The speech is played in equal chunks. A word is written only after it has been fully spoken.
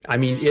I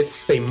mean,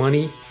 it's a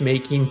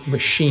money-making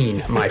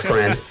machine, my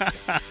friend.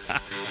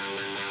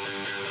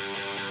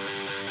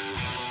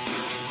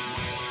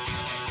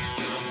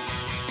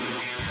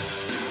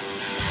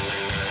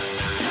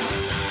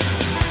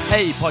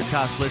 Hey,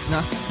 podcast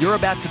listener, you're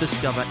about to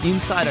discover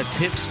insider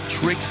tips,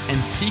 tricks,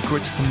 and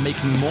secrets to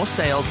making more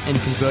sales and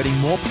converting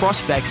more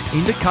prospects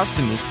into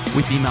customers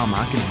with email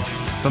marketing.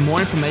 For more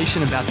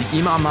information about the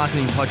Email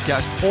Marketing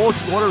Podcast or the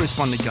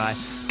Autoresponder Guy,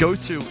 go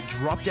to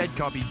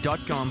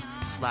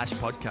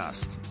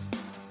dropdeadcopy.com/podcast.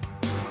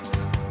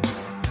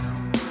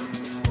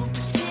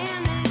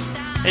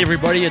 Hey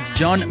everybody, it's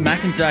John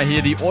McIntyre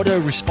here, the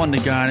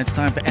Autoresponder Guy, and it's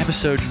time for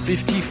episode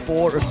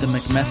 54 of the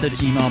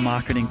McMethod Email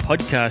Marketing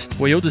Podcast,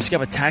 where you'll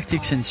discover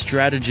tactics and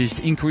strategies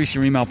to increase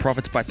your email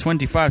profits by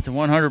 25 to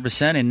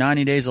 100% in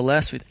 90 days or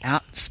less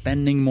without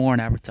spending more on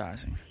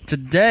advertising.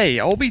 Today,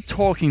 I'll be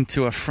talking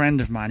to a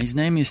friend of mine. His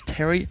name is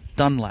Terry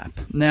Dunlap.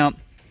 Now,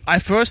 I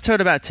first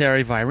heard about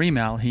Terry via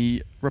email.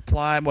 He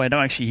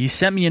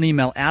sent me an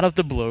email out of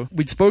the blue.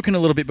 We'd spoken a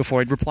little bit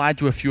before. He'd replied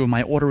to a few of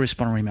my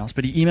autoresponder emails,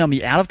 but he emailed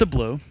me out of the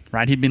blue,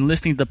 right? He'd been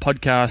listening to the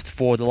podcast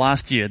for the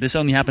last year. This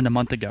only happened a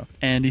month ago.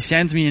 And he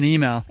sends me an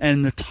email,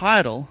 and the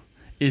title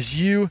is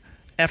 "You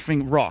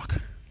Effing Rock."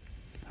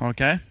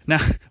 Okay? Now,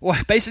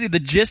 basically the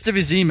gist of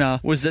his email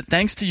was that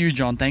thanks to you,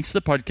 John, thanks to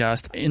the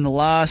podcast, in the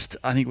last,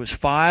 I think it was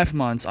 5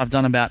 months, I've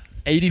done about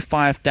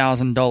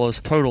 $85,000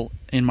 total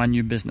in my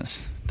new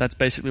business. That's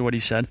basically what he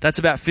said. That's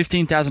about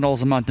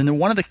 $15,000 a month. And then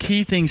one of the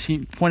key things he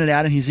pointed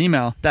out in his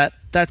email,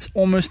 that's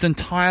almost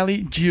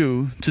entirely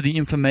due to the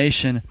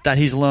information that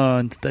he's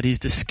learned, that he's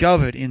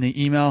discovered in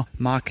the Email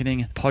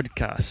Marketing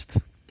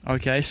Podcast.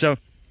 Okay, so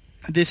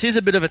this is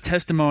a bit of a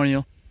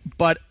testimonial,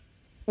 but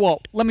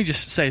let me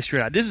just say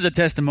straight out. This is a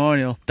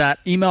testimonial that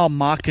email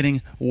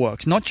marketing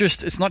works.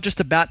 It's not just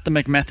about the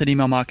McMethod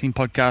Email Marketing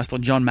Podcast or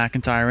John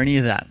McIntyre or any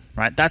of that,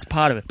 right? That's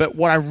part of it. But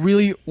what I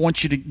really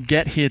want you to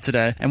get here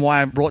today, and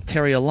why I brought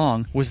Terry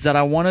along, was that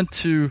I wanted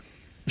to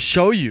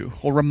show you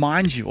or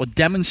remind you or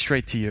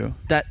demonstrate to you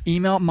that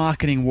email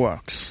marketing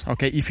works.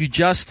 Okay, if you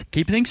just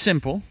keep things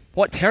simple.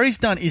 What Terry's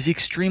done is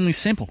extremely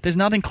simple. There's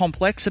nothing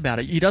complex about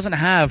it. He doesn't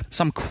have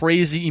some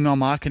crazy email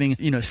marketing,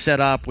 set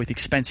up with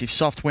expensive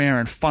software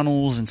and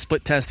funnels and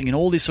split testing and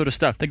all this sort of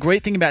stuff. The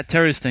great thing about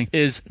Terry's thing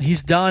is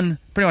he's done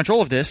pretty much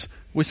all of this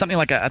with something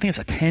like I think it's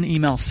a 10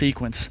 email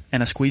sequence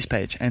and a squeeze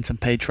page and some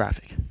paid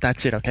traffic.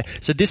 That's it, okay?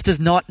 So this does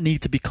not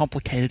need to be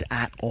complicated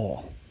at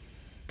all.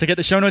 To get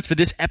the show notes for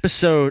this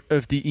episode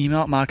of the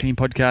Email Marketing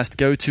Podcast,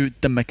 go to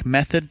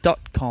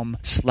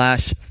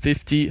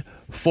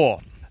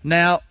themcmethod.com/54.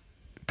 Now,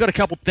 got a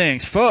couple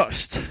things.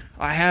 First,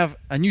 I have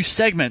a new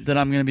segment that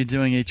I'm going to be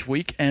doing each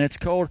week, and it's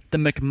called the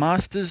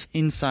McMasters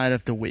Inside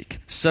of the Week.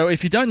 So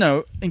if you don't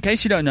know, in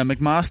case you don't know,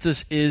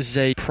 McMasters is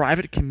a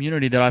private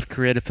community that I've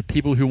created for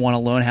people who want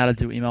to learn how to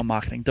do email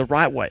marketing the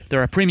right way.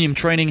 There are premium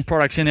training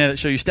products in there that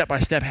show you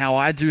step-by-step how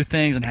I do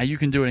things and how you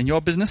can do it in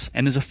your business,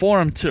 and there's a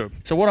forum too.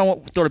 So what I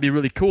thought would be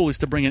really cool is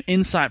to bring an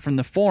insight from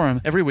the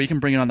forum every week and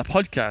bring it on the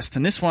podcast,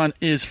 and this one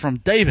is from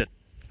David.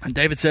 And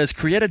David says,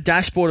 create a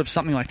dashboard of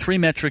something like 3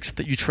 metrics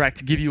that you track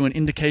to give you an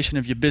indication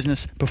of your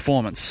business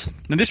performance.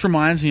 Now, this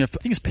reminds me of,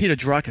 I think it's Peter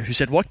Drucker, who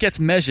said, what gets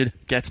measured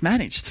gets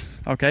managed.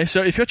 Okay,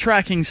 so if you're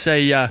tracking,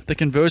 say, the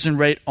conversion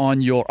rate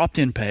on your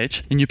opt-in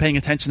page, and you're paying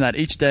attention to that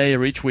each day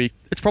or each week,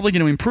 it's probably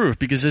going to improve,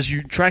 because as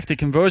you track the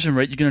conversion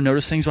rate, you're going to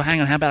notice things, well, hang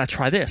on, how about I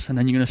try this? And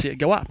then you're going to see it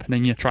go up. And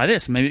then you try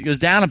this, and maybe it goes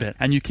down a bit,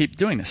 and you keep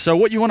doing this. So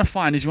what you want to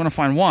find is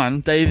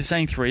one, Dave is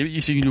saying 3, but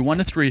you can do 1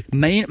 to 3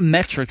 main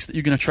metrics that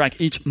you're going to track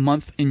each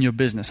month in your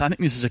business. I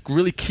think this is a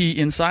really key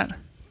insight,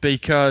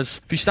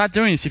 because if you start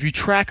doing this, if you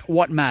track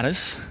what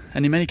matters,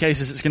 and in many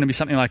cases it's going to be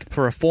something like,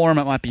 for a forum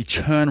it might be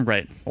churn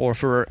rate, or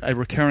for a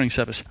recurring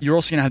service, you're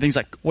also going to have things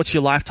like, what's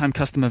your lifetime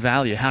customer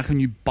value? How can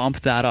you bump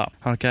that up?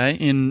 Okay,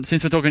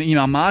 since we're talking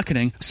email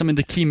marketing, some of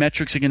the key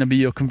metrics are going to be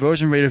your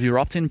conversion rate of your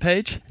opt-in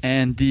page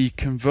and the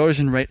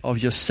conversion rate of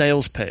your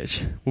sales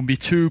page will be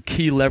 2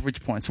 key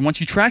leverage points. And once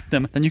you track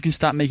them, then you can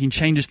start making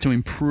changes to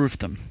improve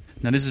them.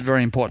 Now this is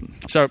very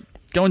important. So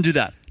go and do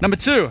that. Number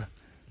 2,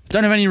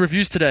 don't have any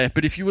reviews today,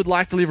 but if you would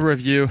like to leave a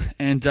review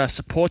and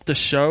support the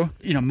show,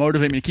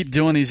 motivate me to keep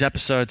doing these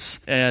episodes,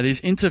 these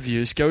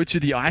interviews, go to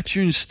the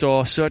iTunes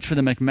store, search for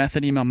the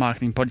McMethod Email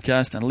Marketing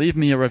Podcast, and leave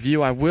me a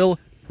review. I will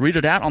read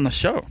it out on the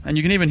show. And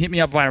you can even hit me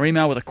up via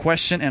email with a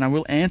question, and I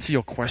will answer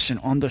your question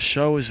on the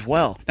show as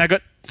well. Now, I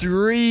got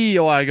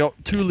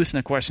 2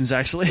 listener questions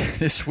actually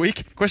this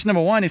week. Question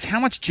number 1 is, how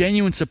much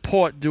genuine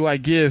support do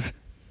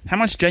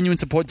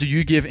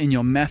you give in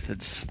your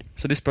methods?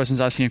 So this person's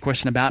asking a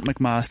question about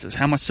McMasters.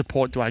 How much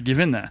support do I give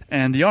in there?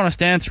 And the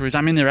honest answer is,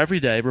 I'm in there every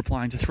day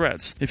replying to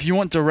threads. If you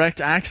want direct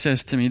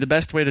access to me, the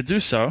best way to do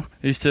so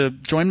is to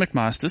join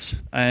McMasters,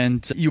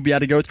 and you'll be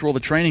able to go through all the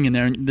training in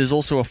there. And there's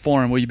also a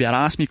forum where you'll be able to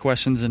ask me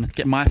questions and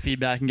get my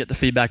feedback and get the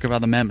feedback of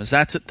other members.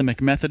 That's at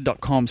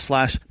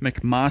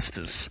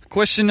themcmethod.com/McMasters.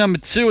 Question number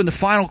 2, and the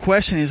final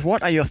question is,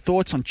 what are your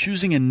thoughts on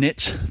choosing a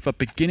niche for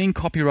beginning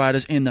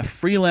copywriters in the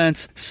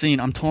freelance scene?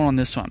 I'm torn on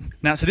this one.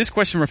 Now, so this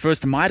question refers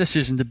to my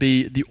decision to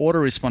be the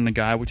autoresponder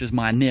guy, which is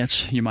my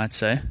niche, you might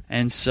say.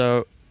 And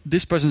so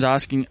this person's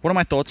asking, what are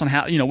my thoughts on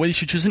how, whether you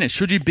should choose a niche?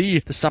 Should you be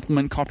the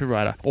supplement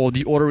copywriter or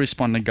the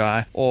autoresponder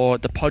guy or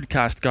the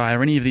podcast guy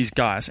or any of these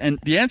guys? And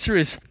the answer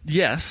is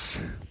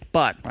yes,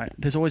 but, right?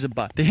 There's always a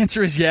but. The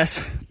answer is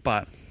yes,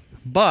 but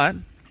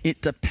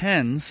it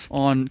depends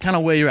on kind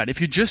of where you're at. If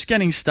you're just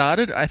getting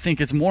started, I think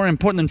it's more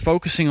important than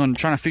focusing on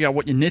trying to figure out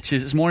what your niche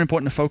is. It's more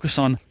important to focus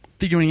on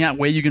figuring out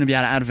where you're going to be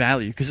able to add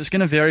value, because it's going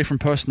to vary from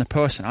person to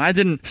person. I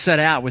didn't set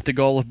out with the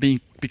goal of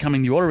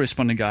becoming the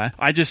autoresponder guy.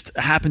 I just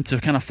happened to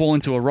kind of fall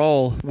into a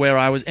role where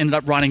I ended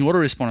up writing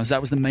autoresponders. That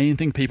was the main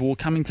thing people were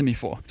coming to me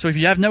for. So if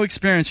you have no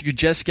experience, you're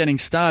just getting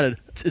started,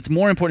 it's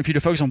more important for you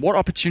to focus on what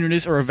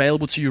opportunities are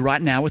available to you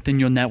right now within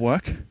your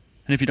network.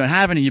 And if you don't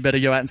have any, you better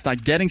go out and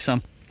start getting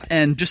some.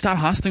 And just start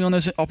hustling on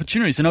those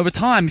opportunities. And over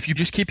time, if you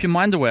just keep your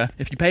mind aware,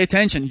 if you pay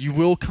attention, you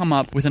will come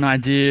up with an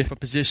idea for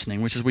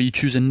positioning, which is where you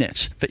choose a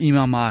niche for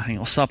email marketing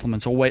or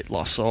supplements or weight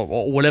loss or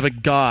whatever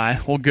guy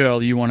or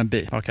girl you want to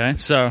be. Okay?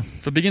 So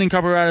for beginning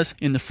copywriters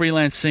in the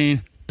freelance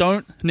scene,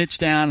 don't niche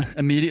down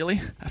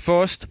immediately.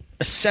 First,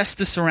 assess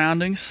the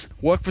surroundings,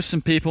 work for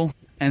some people,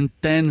 and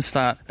then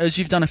start, as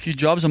you've done a few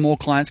jobs and more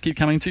clients keep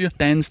coming to you,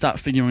 then start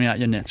figuring out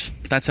your niche.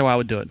 That's how I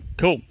would do it.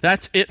 Cool.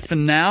 That's it for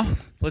now.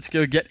 Let's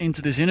go get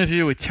into this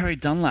interview with Terry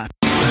Dunlap.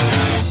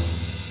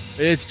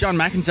 It's John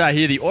McIntyre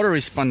here, the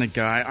autoresponder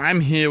guy.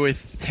 I'm here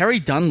with Terry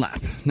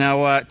Dunlap.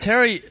 Now,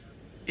 Terry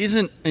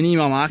isn't an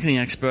email marketing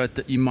expert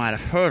that you might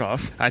have heard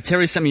of.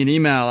 Terry sent me an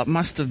email. It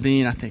must have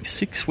been, I think,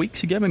 6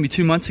 weeks ago, maybe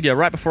 2 months ago,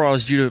 right before I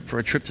was due for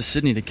a trip to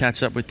Sydney to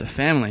catch up with the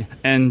family.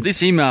 And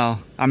this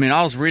email, I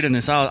was reading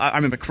this. I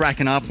remember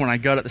cracking up when I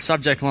got at the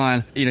subject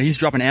line. He's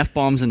dropping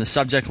F-bombs in the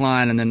subject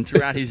line, and then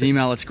throughout his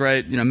email, it's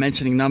great,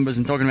 mentioning numbers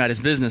and talking about his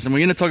business. And we're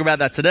going to talk about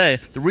that today.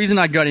 The reason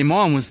I got him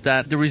on was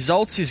that the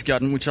results he's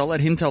gotten, which I'll let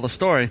him tell the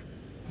story,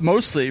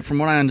 mostly, from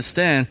what I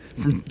understand,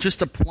 from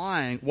just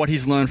applying what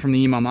he's learned from the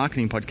email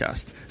marketing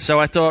podcast. So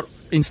I thought,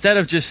 instead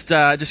of just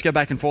go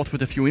back and forth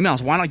with a few emails,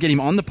 why not get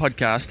him on the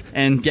podcast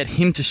and get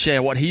him to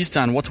share what he's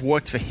done, what's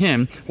worked for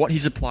him, what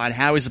he's applied,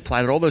 how he's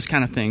applied it, all those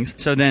kind of things.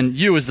 So then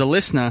you, as the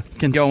listener,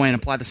 can go away and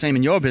apply the same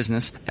in your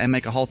business and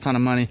make a whole ton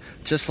of money,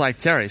 just like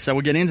Terry. So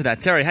we'll get into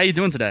that. Terry, how are you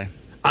doing today?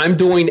 I'm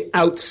doing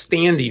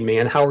outstanding,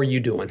 man. How are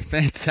you doing?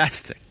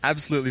 Fantastic.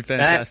 Absolutely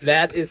fantastic.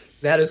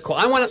 That is cool.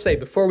 I want to say,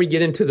 before we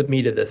get into the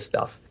meat of this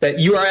stuff, that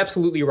you are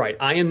absolutely right.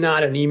 I am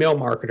not an email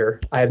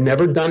marketer. I have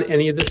never done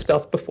any of this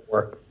stuff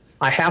before.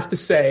 I have to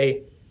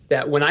say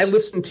that when I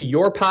listen to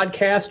your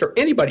podcast or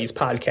anybody's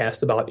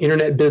podcast about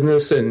internet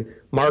business and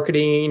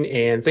marketing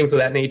and things of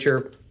that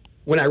nature,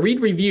 when I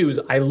read reviews,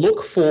 I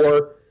look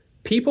for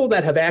people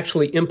that have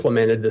actually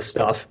implemented this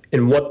stuff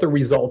and what the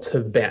results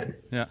have been.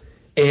 Yeah.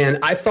 And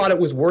I thought it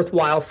was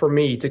worthwhile for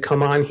me to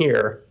come on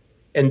here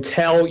and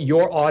tell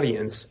your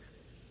audience,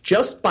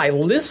 just by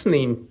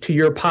listening to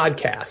your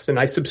podcast, and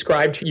I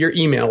subscribe to your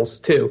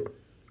emails too,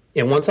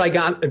 and once I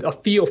got a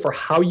feel for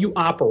how you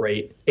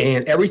operate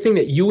and everything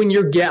that you and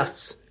your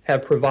guests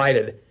have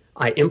provided,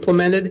 I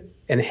implemented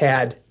and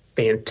had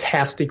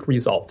fantastic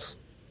results.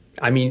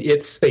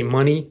 It's a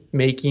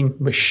money-making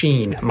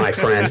machine, my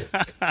friend.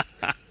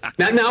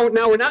 Now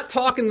we're not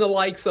talking the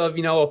likes of,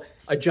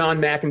 a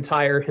John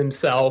McIntyre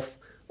himself,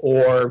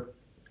 or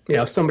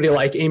somebody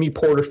like Amy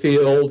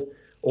Porterfield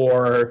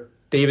or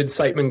David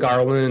Siteman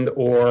Garland,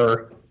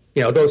 or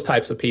those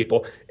types of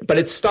people. But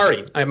it's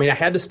starting. I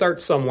had to start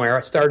somewhere.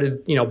 I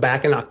started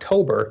back in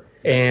October,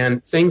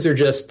 and things are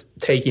just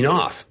taking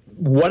off.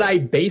 What I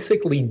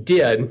basically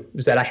did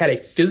was that I had a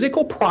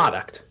physical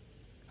product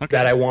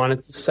that I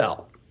wanted to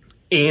sell,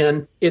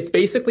 and it's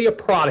basically a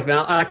product.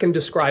 Now I can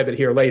describe it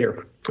here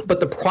later,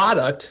 but the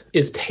product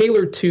is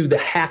tailored to the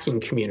hacking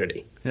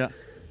community. Yeah.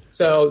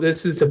 So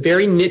this is a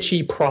very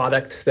niche-y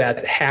product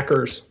that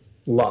hackers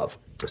love.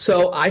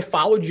 So I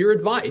followed your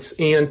advice,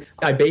 and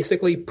I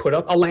basically put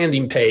up a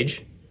landing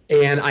page,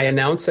 and I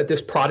announced that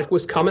this product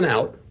was coming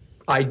out.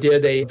 I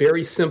did a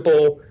very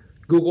simple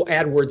Google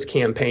AdWords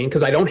campaign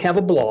because I don't have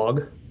a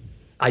blog.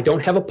 I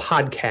don't have a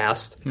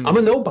podcast. I'm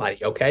a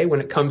nobody, okay,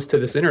 when it comes to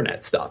this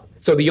internet stuff.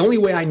 So the only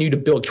way I knew to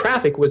build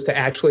traffic was to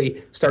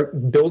actually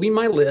start building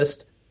my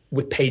list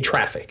with paid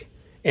traffic.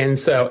 And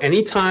so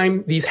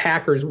anytime these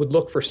hackers would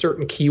look for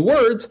certain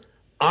keywords,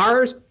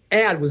 our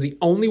ad was the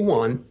only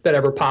one that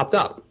ever popped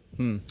up.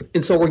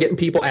 And so we're getting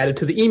people added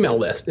to the email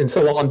list. And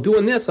so while I'm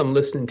doing this, I'm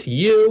listening to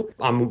you,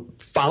 I'm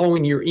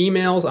following your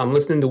emails, I'm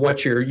listening to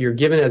what you're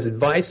giving as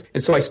advice.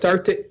 And so I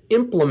start to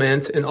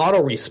implement an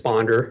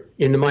autoresponder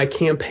into my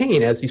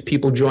campaign as these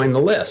people join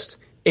the list.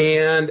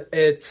 And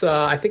it's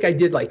I think I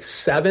did like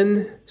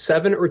seven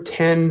or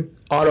 10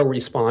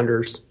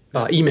 autoresponders,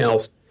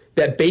 emails,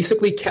 that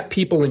basically kept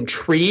people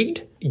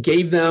intrigued,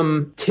 gave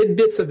them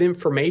tidbits of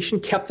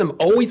information, kept them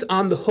always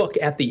on the hook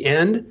at the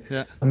end,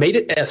 made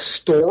it a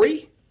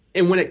story.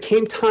 And when it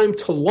came time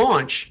to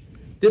launch,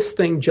 this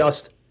thing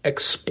just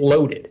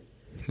exploded.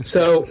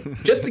 So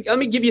let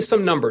me give you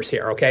some numbers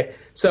here, okay?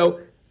 So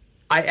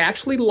I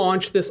actually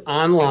launched this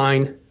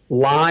online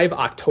live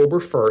October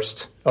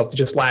 1st of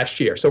just last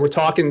year. So we're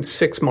talking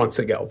 6 months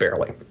ago,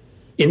 barely.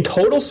 In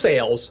total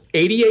sales,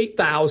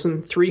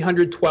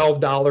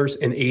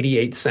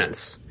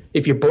 $88,312.88.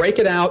 If you break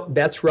it out,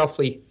 that's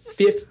roughly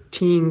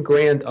 15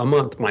 grand a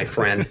month, my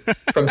friend,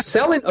 from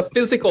selling a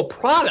physical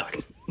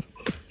product.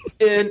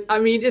 And I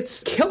mean,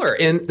 it's killer.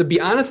 And to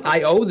be honest,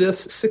 I owe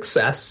this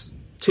success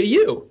to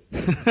you.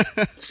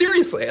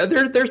 Seriously,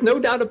 there's no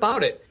doubt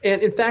about it.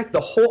 And in fact, the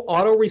whole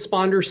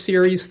autoresponder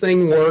series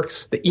thing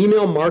works. The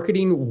email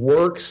marketing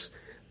works.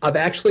 I've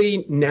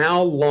actually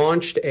now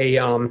launched a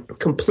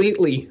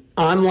completely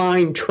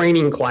online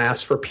training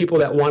class for people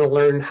that want to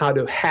learn how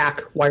to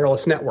hack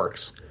wireless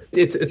networks.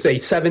 It's a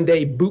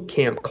 7-day boot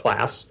camp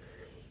class,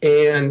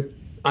 and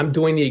I'm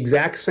doing the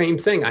exact same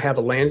thing. I have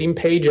a landing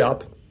page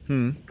up,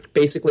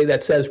 basically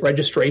that says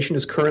registration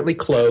is currently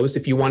closed.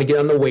 If you want to get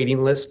on the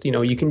waiting list,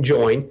 you can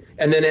join.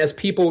 And then as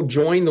people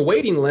join the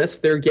waiting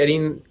list, they're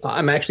getting,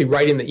 I'm actually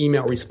writing the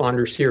email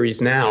responder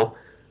series now,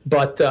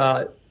 but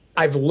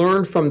I've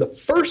learned from the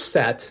first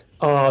set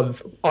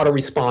of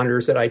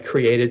autoresponders that I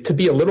created to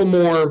be a little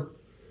more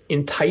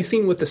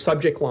enticing with the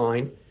subject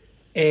line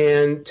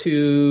and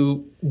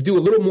to do a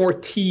little more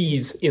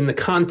tease in the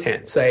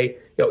content. Say,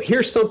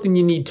 here's something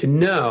you need to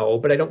know,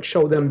 but I don't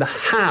show them the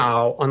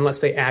how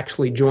unless they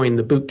actually join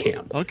the boot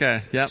camp.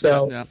 Okay. Yeah.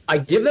 So I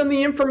give them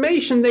the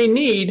information they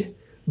need,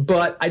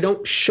 but I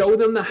don't show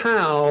them the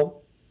how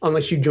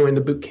unless you join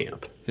the boot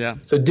camp. Yeah.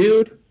 So,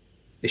 dude,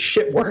 the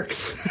shit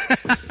works.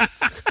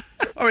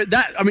 All right.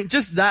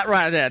 Just that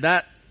right there,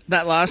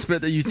 that last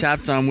bit that you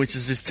tapped on, which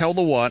is just tell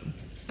the what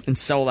and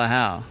sell the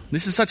how.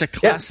 This is such a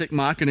classic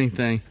marketing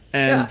thing,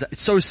 and it's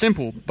so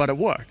simple, but it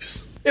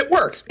works. It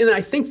works. And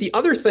I think the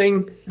other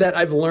thing that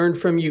I've learned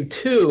from you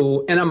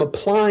too, and I'm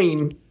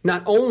applying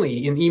not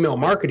only in email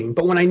marketing,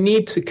 but when I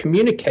need to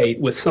communicate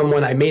with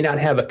someone I may not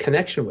have a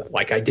connection with,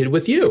 like I did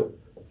with you.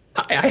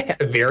 I had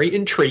a very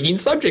intriguing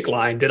subject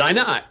line, did I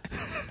not?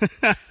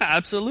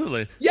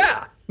 Absolutely.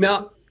 Yeah.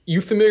 Now, you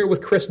familiar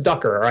with Chris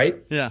Ducker, right?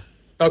 Yeah.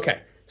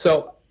 Okay.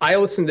 So I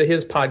listen to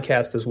his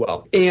podcast as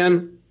well.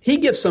 And he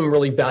gives some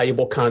really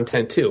valuable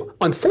content too.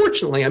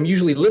 Unfortunately, I'm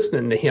usually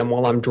listening to him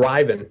while I'm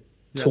driving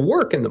to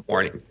work in the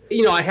morning.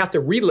 I have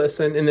to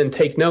re-listen and then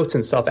take notes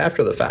and stuff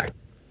after the fact.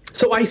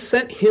 So I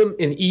sent him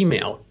an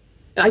email.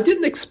 And I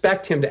didn't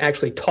expect him to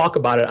actually talk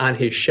about it on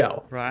his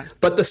show. Right.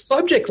 But the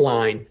subject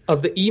line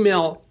of the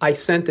email I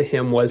sent to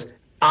him was,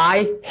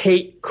 "I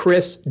hate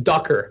Chris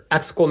Ducker!" !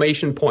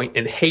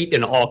 And hate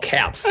in all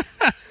caps.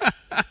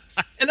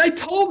 And I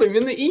told him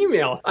in the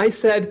email, I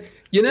said,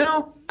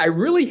 I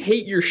really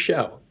hate your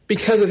show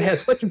because it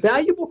has such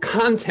valuable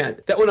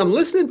content that when I'm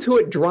listening to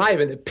it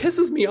driving, it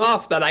pisses me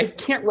off that I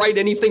can't write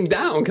anything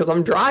down because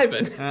I'm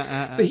driving.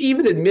 So he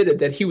even admitted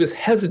that he was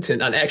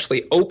hesitant on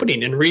actually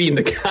opening and reading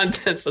the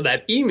contents of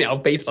that email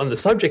based on the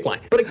subject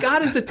line. But it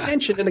got his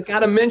attention and it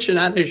got a mention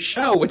on his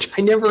show, which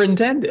I never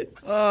intended.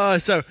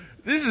 So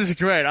this is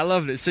great. I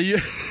love this. So you...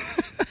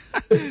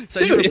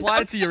 you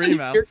replied to your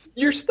email.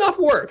 Your stuff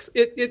works.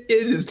 It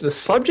is the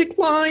subject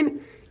line,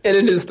 and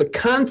it is the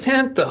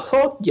content, the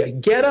hook. You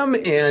get them,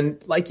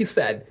 and like you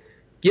said,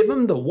 give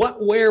them the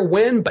what, where,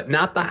 when, but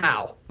not the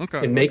how.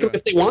 Okay. And make them,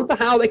 if they want the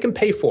how, they can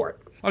pay for it.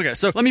 Okay,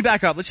 so let me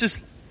back up. Let's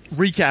just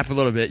recap a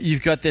little bit.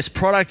 You've got this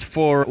product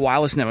for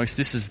wireless networks.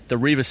 This is the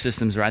Riva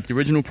systems, right? The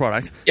original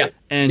product. Yeah.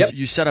 And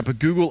you set up a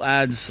Google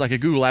Ads, like a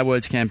Google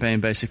AdWords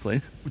campaign,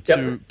 basically,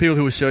 to people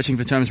who were searching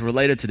for terms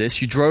related to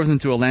this. You drove them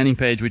to a landing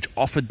page which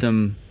offered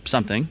them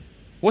something.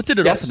 What did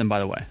it offer them, by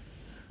the way?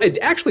 It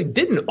actually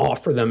didn't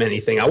offer them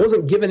anything. I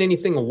wasn't giving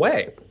anything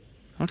away.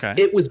 Okay.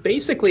 It was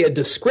basically a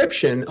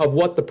description of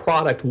what the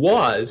product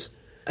was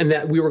and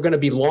that we were going to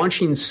be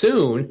launching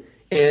soon.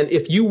 And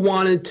if you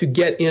wanted to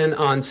get in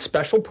on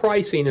special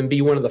pricing and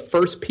be one of the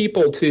first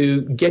people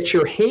to get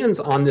your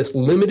hands on this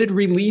limited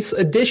release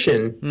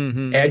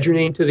edition, add your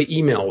name to the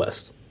email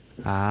list.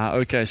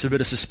 Okay, so a bit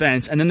of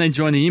suspense. And then they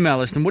join the email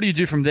list. And what do you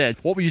do from there?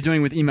 What were you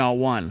doing with email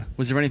one?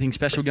 Was there anything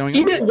special going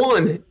on? Email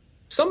one,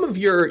 some of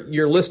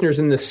your listeners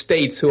in the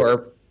States who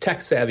are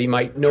tech savvy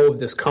might know of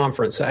this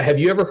conference. Have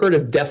you ever heard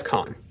of DEF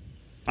CON?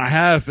 I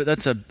have, but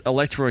that's an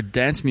electro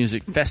dance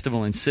music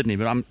festival in Sydney.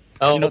 But I'm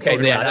okay.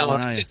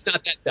 It's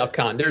not that DEF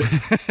CON. There's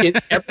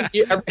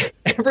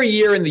every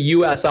year in the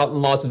U.S. out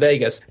in Las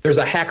Vegas, there's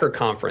a hacker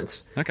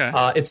conference. Okay.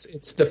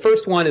 It's the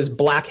first one is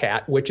Black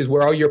Hat, which is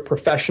where all your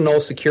professional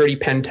security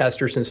pen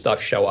testers and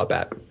stuff show up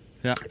at.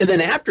 Yeah. And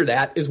then after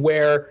that is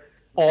where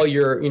all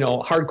your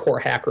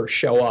hardcore hackers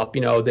show up.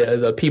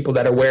 The people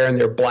that are wearing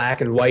their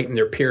black and white and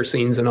their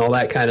piercings and all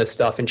that kind of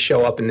stuff, and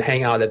show up and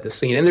hang out at the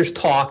scene. And there's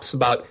talks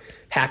about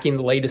hacking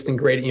the latest and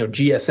greatest,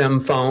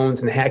 GSM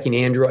phones and hacking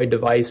Android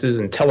devices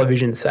and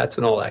television sets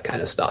and all that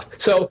kind of stuff.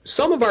 So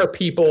some of our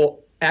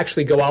people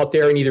actually go out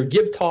there and either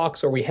give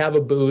talks or we have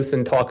a booth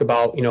and talk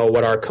about,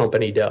 what our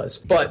company does.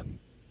 But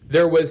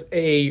there was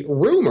a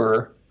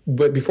rumor,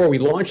 but before we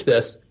launched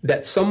this,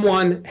 that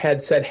someone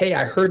had said, hey,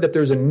 I heard that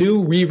there's a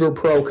new Reverb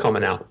Pro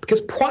coming out. Because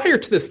prior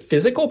to this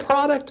physical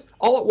product,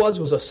 all it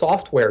was a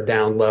software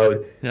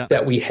download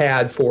that we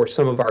had for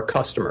some of our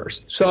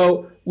customers.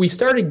 So we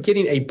started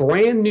getting a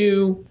brand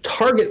new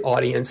target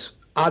audience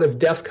out of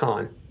DEF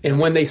CON And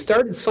when they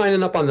started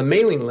signing up on the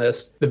mailing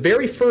list, the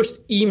very first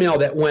email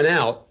that went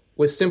out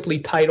was simply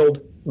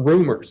titled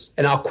Rumors.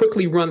 And I'll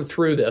quickly run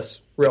through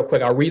this real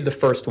quick. I'll read the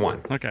first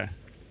one. Okay.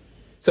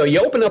 So you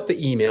open up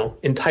the email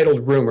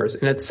entitled Rumors,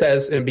 and it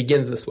says, and it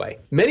begins this way.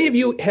 Many of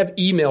you have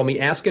emailed me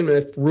asking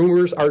if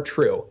rumors are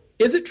true.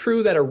 Is it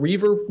true that a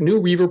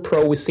new Reverb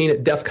Pro was seen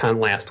at DEF CON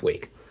last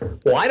week?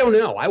 Well, I don't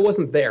know. I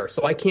wasn't there,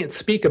 so I can't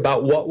speak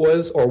about what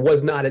was or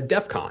was not at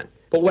DEF CON.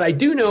 But what I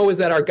do know is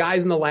that our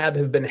guys in the lab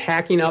have been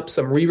hacking up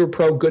some Reverb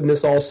Pro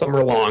goodness all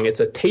summer long. It's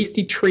a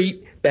tasty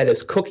treat that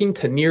is cooking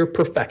to near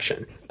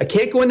perfection. I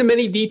can't go into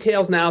many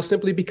details now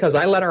simply because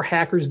I let our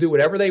hackers do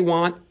whatever they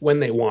want when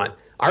they want.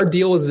 Our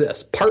deal is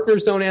this.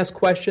 Partners don't ask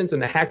questions,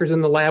 and the hackers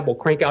in the lab will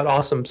crank out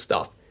awesome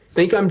stuff.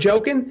 Think I'm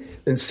joking?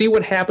 Then see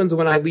what happens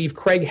when I leave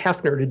Craig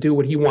Hefner to do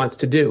what he wants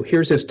to do.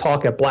 Here's his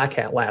talk at Black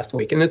Hat last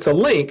week, and it's a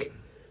link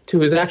to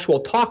his actual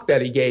talk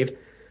that he gave,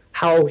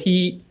 how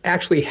he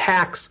actually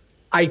hacks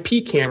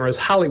IP cameras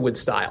Hollywood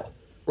style,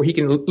 where he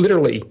can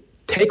literally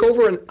take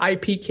over an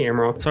IP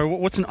camera. So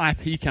what's an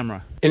IP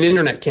camera? An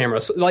internet camera,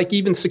 like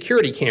even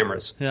security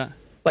cameras. Yeah.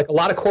 Like a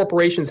lot of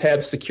corporations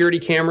have security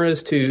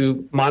cameras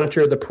to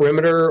monitor the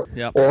perimeter,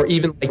 Yep. or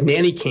even like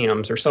nanny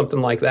cams or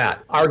something like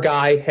that. Our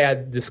guy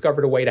had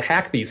discovered a way to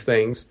hack these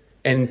things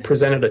and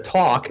presented a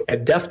talk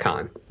at DEF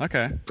CON.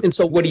 Okay. And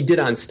so what he did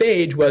on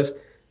stage was,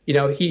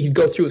 he'd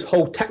go through his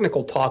whole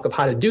technical talk of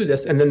how to do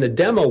this, and then the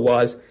demo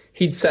was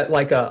he'd set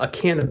like a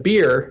can of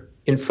beer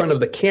in front of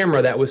the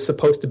camera that was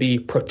supposed to be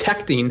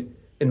protecting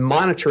and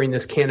monitoring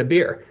this can of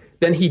beer.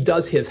 Then he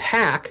does his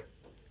hack,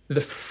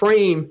 the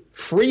frame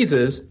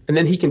freezes, and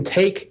then he can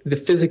take the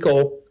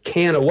physical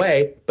can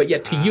away, but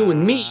yet to you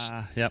and me,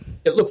 Yep.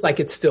 it looks like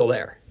it's still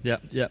there.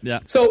 Yep.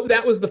 So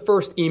that was the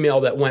first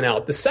email that went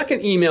out. The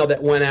second email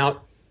that went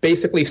out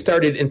basically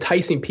started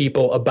enticing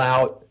people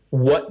about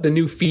what the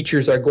new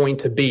features are going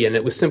to be, and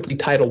it was simply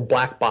titled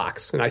Black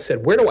Box. And I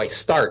said, where do I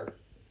start?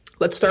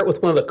 Let's start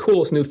with one of the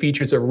coolest new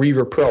features of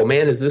Reverb Pro.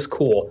 Man, is this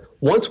cool.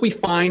 Once we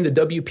find the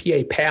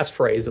WPA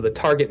passphrase of the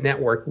target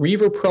network,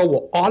 Reverb Pro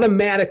will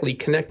automatically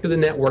connect to the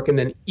network and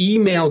then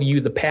email you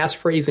the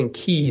passphrase and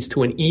keys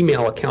to an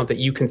email account that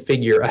you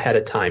configure ahead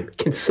of time.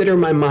 Consider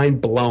my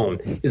mind blown.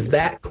 Is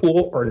that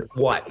cool or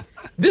what?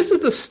 This is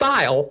the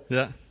style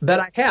that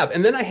I have.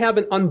 And then I have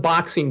an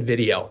unboxing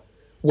video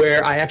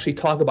where I actually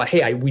talk about,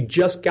 hey, we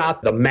just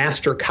got the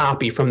master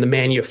copy from the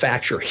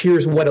manufacturer.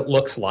 Here's what it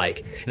looks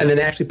like. And then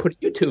actually put a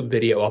YouTube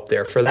video up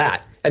there for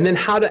that. And then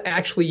how to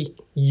actually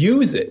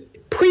use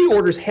it.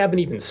 Pre-orders haven't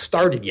even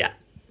started yet.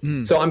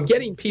 So I'm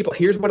getting people,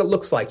 here's what it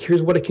looks like.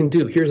 Here's what it can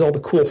do. Here's all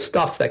the cool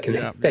stuff that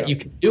you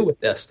can do with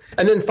this.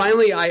 And then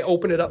finally, I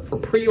open it up for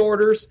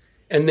pre-orders.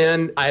 And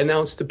then I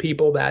announce to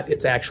people that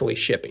it's actually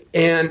shipping.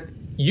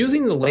 And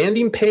using the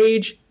landing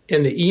page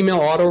in the email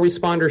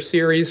autoresponder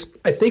series,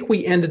 I think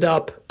we ended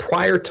up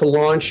prior to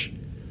launch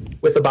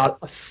with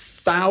about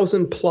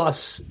 1,000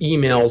 plus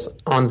emails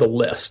on the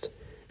list.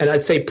 And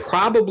I'd say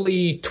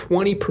probably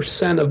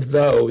 20% of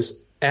those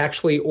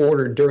actually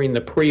ordered during the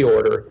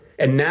pre-order.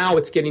 And now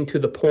it's getting to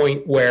the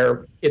point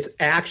where it's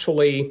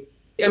actually,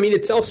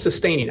 it's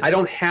self-sustaining. I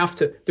don't have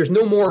to, there's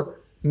no more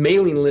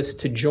mailing list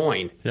to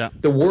join. Yeah.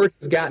 The word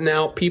has gotten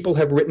out. People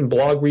have written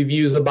blog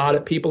reviews about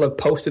it. People have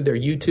posted their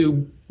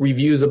YouTube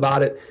reviews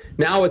about it.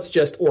 Now it's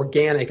just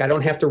organic. I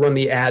don't have to run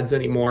the ads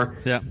anymore.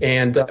 Yeah.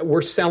 And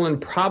we're selling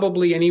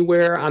probably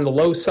anywhere on the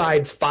low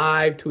side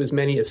 5 to as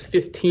many as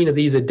 15 of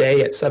these a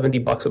day at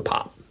 $70 a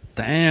pop.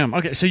 Damn.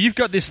 Okay, so you've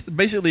got this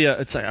basically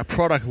it's a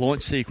product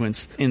launch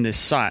sequence in this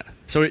site.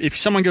 So if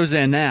someone goes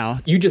there now,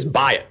 you just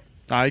buy it.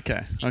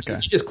 Okay. You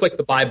just click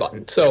the buy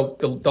button. So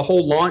the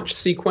whole launch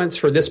sequence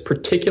for this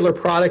particular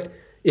product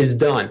is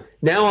done.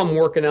 Now I'm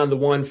working on the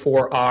one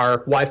for our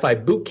Wi-Fi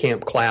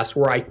bootcamp class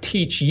where I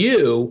teach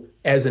you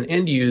as an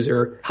end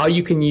user how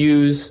you can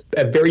use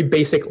a very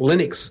basic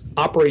Linux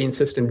operating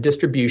system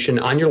distribution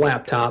on your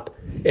laptop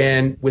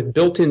and with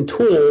built-in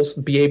tools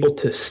be able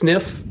to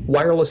sniff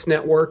wireless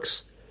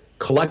networks,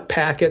 collect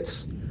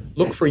packets,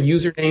 look for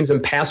usernames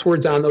and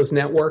passwords on those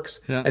networks,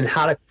 and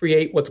how to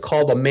create what's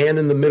called a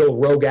man-in-the-middle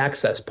rogue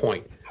access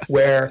point,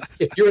 where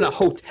if you're in a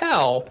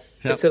hotel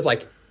that says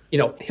like,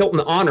 Hilton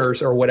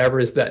Honors or whatever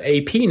is the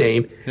AP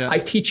name, I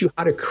teach you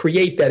how to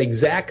create that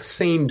exact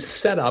same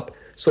setup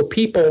so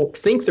people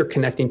think they're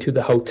connecting to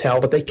the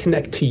hotel, but they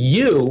connect to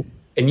you,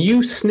 and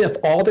you sniff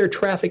all their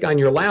traffic on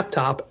your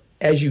laptop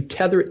as you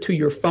tether it to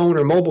your phone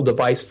or mobile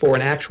device for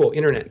an actual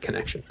internet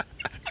connection.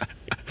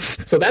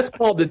 So that's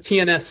called the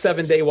TNS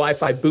 7-Day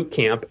Wi-Fi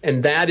Bootcamp,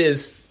 and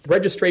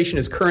registration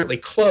is currently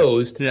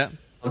closed. Yeah.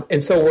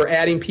 And so we're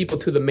adding people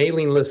to the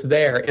mailing list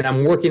there, and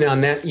I'm working on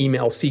that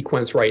email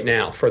sequence right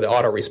now for the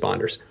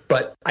autoresponders.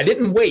 But I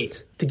didn't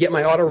wait to get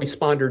my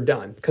autoresponder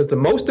done, because the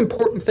most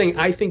important thing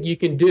I think you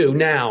can do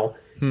now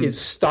is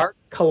start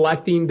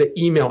collecting the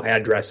email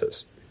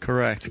addresses.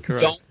 Correct.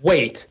 Don't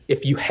wait.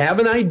 If you have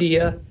an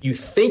idea, you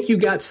think you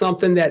got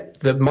something that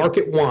the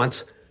market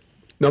wants,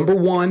 number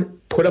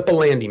one, put up a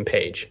landing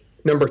page.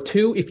 Number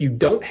two, if you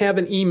don't have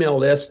an email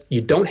list,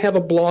 you don't have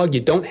a blog,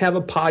 you don't have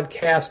a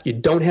podcast, you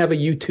don't have a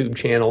YouTube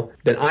channel,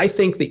 then I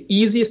think the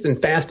easiest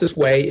and fastest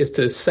way is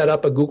to set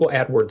up a Google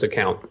AdWords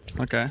account.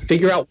 Okay.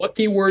 Figure out what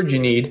keywords you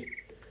need,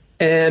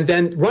 and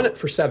then run it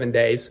for 7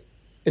 days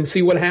and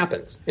see what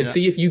happens. And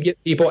see if you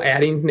get people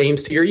adding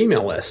names to your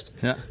email list.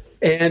 Yeah.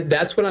 And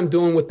that's what I'm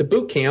doing with the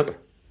boot camp.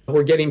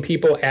 We're getting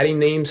people adding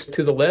names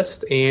to the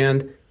list,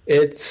 and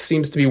it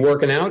seems to be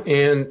working out.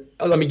 And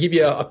let me give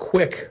you a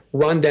quick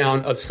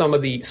rundown of some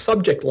of the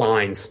subject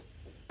lines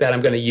that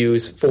I'm going to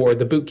use for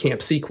the boot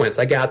camp sequence.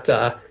 I got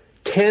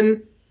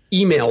 10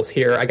 emails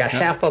here. I got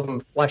half of them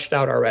fleshed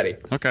out already.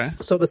 Okay.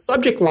 So the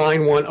subject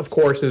line one, of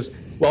course, is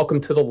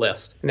welcome to the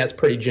list, and that's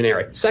pretty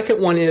generic.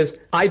 Second one is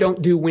I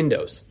don't do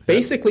Windows.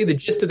 Basically, the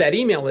gist of that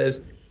email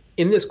is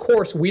in this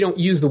course, we don't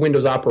use the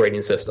Windows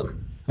operating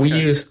system. We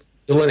use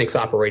the Linux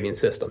operating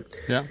system.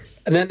 Yeah.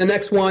 And then the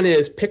next one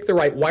is pick the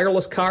right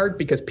wireless card,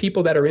 because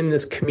people that are in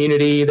this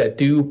community that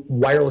do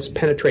wireless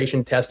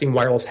penetration testing,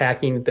 wireless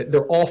hacking,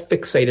 they're all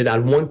fixated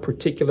on one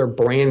particular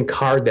brand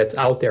card that's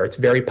out there. It's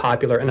very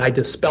popular, and I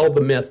dispel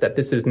the myth that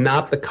this is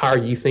not the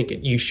card you think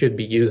you should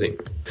be using.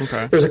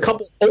 Okay. There's a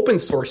couple open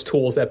source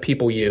tools that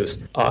people use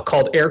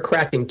called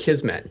AirCrack and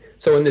Kismet.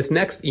 So in this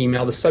next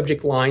email, the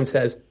subject line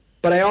says,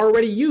 but I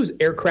already use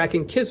AirCrack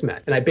and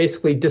Kismet. And I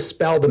basically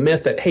dispel the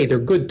myth that, hey, they're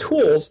good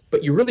tools,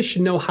 but you really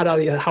should know how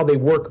they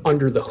work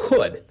under the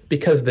hood,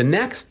 because the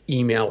next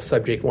email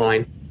subject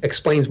line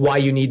explains why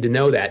you need to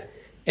know that.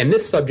 And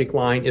this subject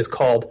line is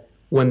called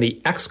When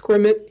the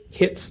Excrement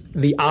Hits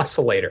the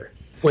Oscillator.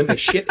 When the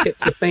shit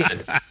hits the fan.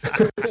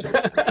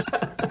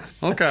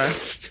 Okay.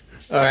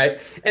 All right.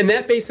 And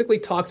that basically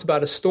talks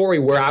about a story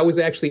where I was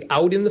actually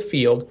out in the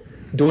field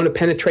doing a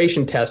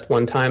penetration test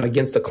one time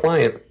against a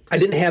client. I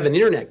didn't have an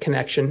internet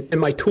connection,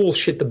 and my tools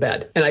shit the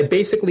bed. And I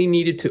basically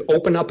needed to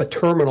open up a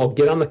terminal,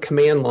 get on the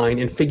command line,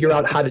 and figure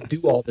out how to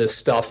do all this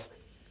stuff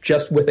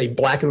just with a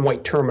black and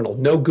white terminal.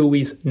 No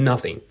GUIs,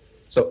 nothing.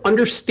 So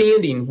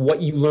understanding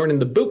what you learn in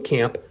the boot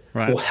camp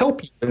will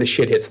help you when the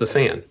shit hits the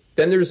fan.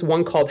 Then there's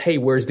one called, Hey,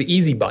 Where's the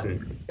Easy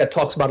Button? That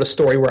talks about a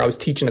story where I was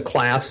teaching a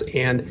class,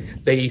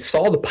 and they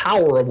saw the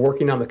power of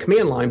working on the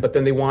command line, but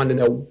then they wanted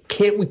to know,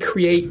 can't we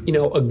create,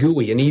 a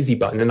GUI, an easy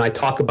button? And I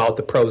talk about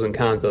the pros and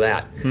cons of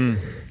that.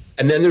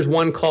 And then there's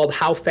one called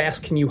How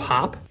Fast Can You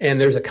Hop? And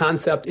there's a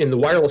concept in the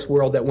wireless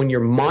world that when you're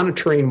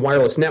monitoring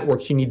wireless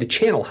networks, you need to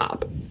channel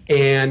hop.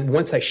 And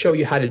once I show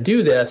you how to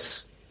do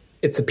this,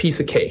 it's a piece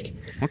of cake.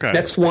 Okay.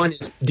 Next one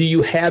is, do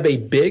you have a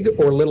big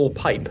or little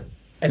pipe?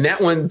 And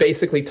that one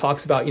basically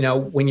talks about,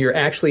 when you're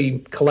actually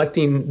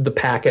collecting the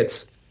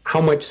packets,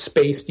 how much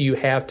space do you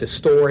have to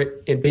store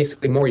it, and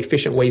basically more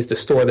efficient ways to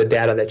store the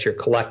data that you're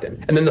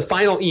collecting. And then the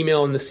final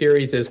email in the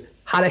series is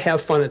how to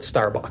have fun at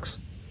Starbucks,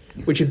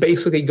 which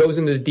basically goes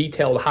into the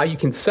detail of how you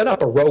can set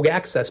up a rogue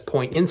access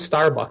point in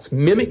Starbucks,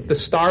 mimic the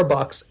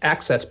Starbucks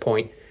access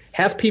point,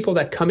 have people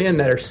that come in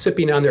that are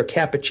sipping on their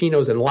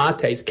cappuccinos and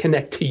lattes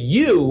connect to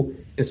you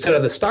instead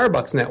of the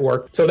Starbucks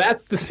network. So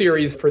that's the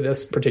series for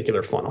this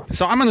particular funnel.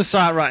 So I'm on the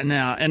site right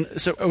now, and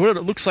so what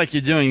it looks like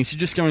you're doing is you're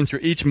just going through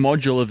each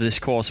module of this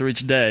course or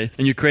each day,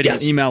 and you're creating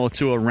an email or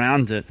two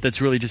around it that's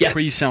really just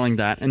pre-selling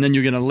that, and then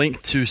you're going to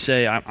link to,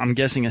 say, I'm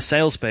guessing a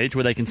sales page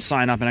where they can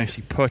sign up and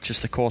actually purchase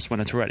the course when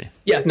it's ready.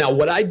 Yeah. Now,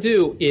 what I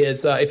do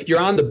is if you're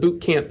on the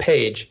bootcamp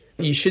page,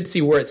 you should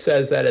see where it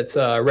says that it's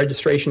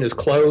registration is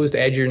closed.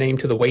 Add your name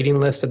to the waiting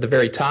list at the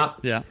very top.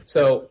 Yeah.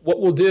 So what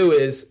we'll do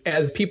is,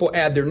 as people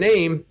add their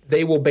name,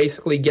 they will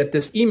basically get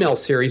this email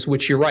series,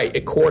 which you're right,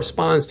 it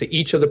corresponds to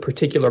each of the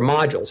particular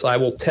modules. I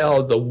will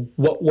tell the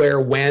what, where,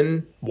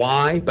 when,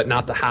 why, but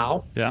not the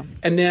how. Yeah.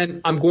 And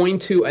then I'm going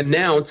to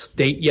announce,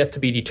 date yet to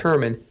be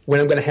determined, when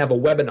I'm going to have a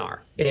webinar.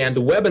 And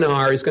the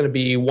webinar is going to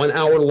be 1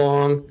 hour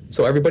long,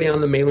 so everybody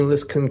on the mailing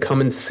list can come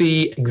and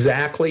see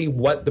exactly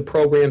what the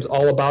program's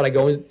all about. I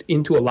go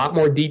into a lot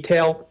more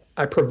detail.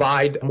 I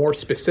provide more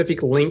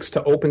specific links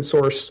to open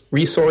source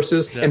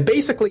resources. Yeah. And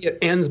basically it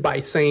ends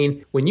by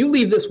saying, when you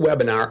leave this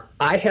webinar,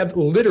 I have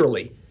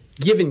literally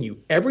given you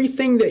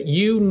everything that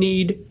you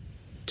need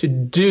to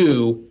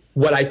do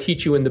what I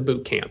teach you in the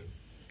boot camp.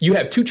 You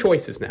have two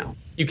choices now.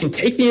 You can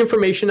take the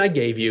information I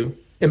gave you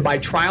and by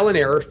trial and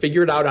error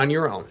figure it out on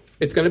your own.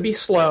 It's going to be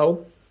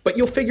slow, but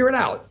you'll figure it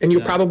out, and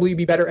you'll probably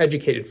be better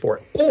educated for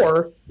it.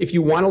 Or if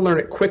you want to learn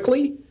it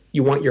quickly,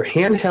 you want your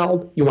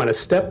handheld, you want a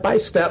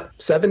step-by-step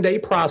 7-day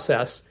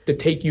process to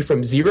take you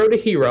from zero to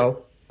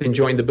hero, then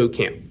join the boot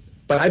camp.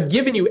 But I've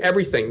given you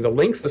everything, the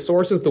links, the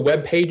sources, the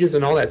web pages,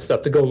 and all that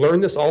stuff to go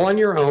learn this all on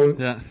your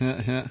own.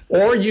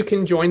 Or you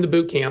can join the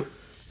boot camp,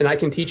 and I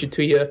can teach it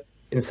to you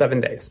in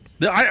 7 days.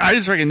 I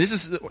just reckon this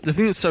is the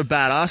thing that's so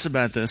badass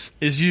about this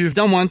is you've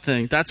done one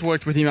thing that's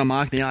worked with email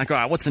marketing. You're like, all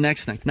right, what's the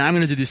next thing? Now I'm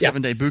going to do this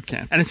 7-day boot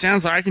camp, and it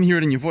sounds like I can hear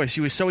it in your voice.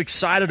 You were so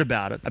excited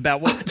about it,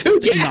 about what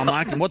email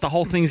marketing, what the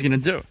whole thing's going to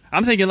do.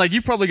 I'm thinking like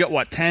you've probably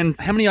got 10.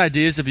 How many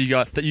ideas have you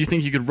got that you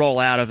think you could roll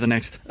out over the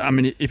next? I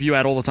mean, if you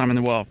had all the time in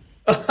the world.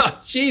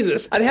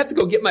 Jesus, I'd have to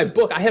go get my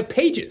book. I have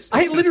pages.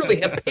 I literally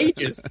have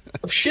pages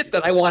of shit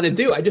that I want to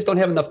do. I just don't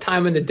have enough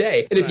time in the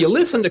day. And if you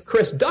listen to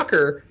Chris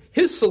Ducker,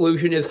 his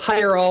solution is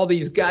hire all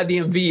these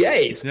goddamn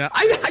VAs. Yeah.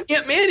 I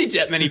can't manage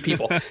that many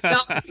people.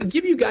 Now, I'll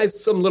give you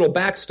guys some little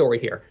backstory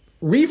here.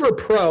 Reaver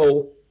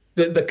Pro,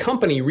 the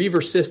company,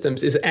 Reaver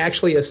Systems, is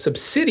actually a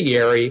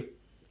subsidiary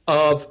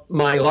of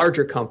my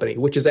larger company,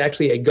 which is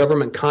actually a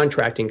government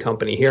contracting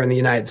company here in the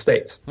United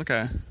States.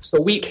 Okay.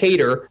 So we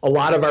cater a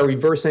lot of our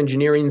reverse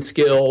engineering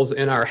skills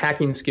and our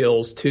hacking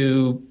skills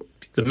to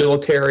the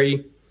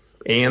military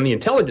and the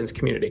intelligence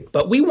community.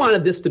 But we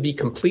wanted this to be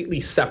completely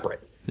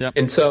separate. Yep.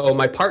 And so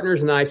my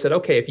partners and I said,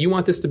 okay, if you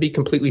want this to be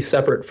completely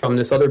separate from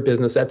this other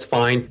business, that's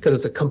fine, because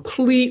it's a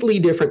completely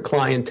different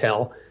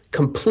clientele,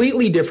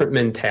 completely different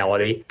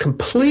mentality,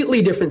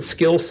 completely different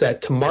skill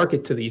set to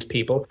market to these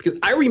people. Because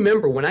I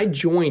remember when I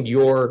joined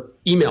your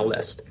email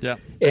list,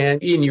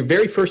 and in your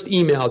very first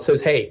email, it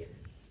says, hey,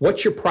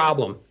 what's your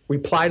problem?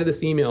 Reply to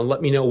this email and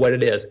let me know what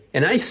it is.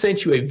 And I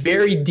sent you a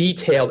very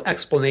detailed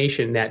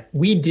explanation that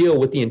we deal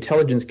with the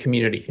intelligence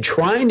community.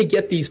 Trying to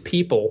get these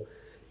people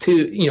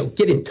to,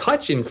 get in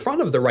touch in front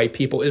of the right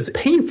people is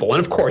painful.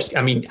 And of course,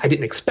 I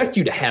didn't expect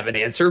you to have an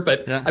answer,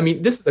 but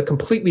this is a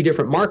completely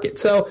different market.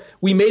 So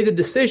we made the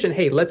decision,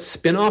 hey, let's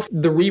spin off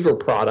the Reaver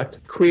product,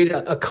 create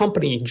a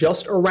company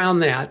just around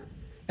that,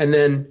 and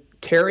then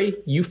Terry,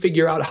 you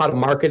figure out how to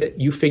market it,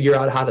 you figure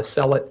out how to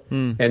sell it,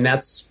 and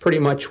that's pretty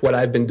much what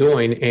I've been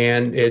doing.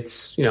 And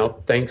it's,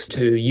 thanks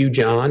to you,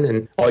 John,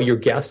 and all your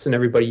guests and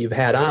everybody you've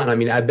had on.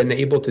 I've been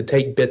able to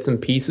take bits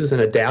and pieces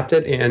and adapt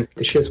it, and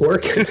the shit's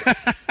working.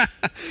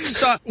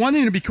 So one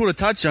thing that'd be cool to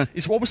touch on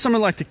is, what were some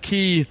of the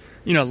key,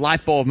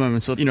 light bulb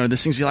moments, or, the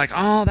things you're like,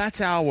 oh, that's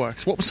how it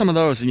works. What were some of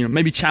those,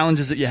 maybe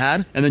challenges that you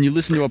had, and then you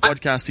listened to a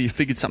podcast where you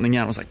figured something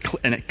out,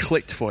 and it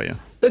clicked for you?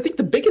 I think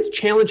the biggest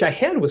challenge I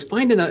had was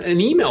finding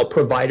an email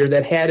provider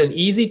that had an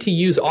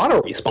easy-to-use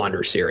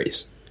autoresponder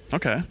series.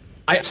 Okay.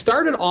 I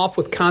started off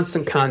with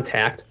Constant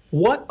Contact.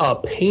 What a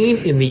pain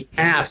in the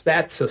ass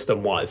that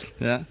system was.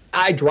 Yeah.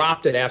 I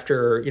dropped it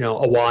after,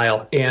 a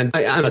while. And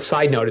on a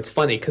side note, it's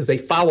funny because they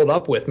followed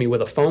up with me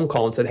with a phone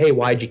call and said, hey,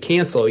 why'd you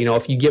cancel?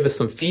 If you give us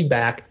some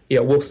feedback,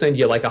 we'll send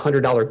you like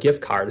 $100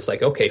 gift card. It's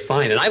like, okay,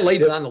 fine. And I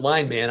laid it on the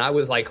line, man. I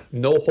was like,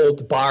 no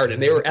holds barred.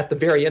 And they were at the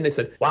very end. They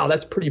said, wow,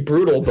 that's pretty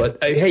brutal.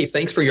 But hey,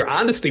 thanks for your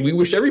honesty. We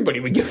wish everybody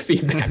would give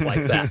feedback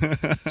like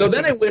that. So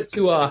then I went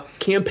to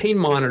Campaign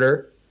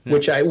Monitor,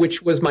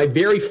 which was my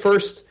very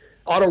first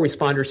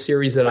autoresponder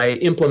series that I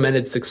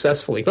implemented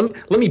successfully.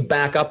 Let me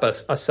back up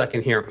a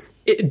second here.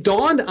 It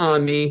dawned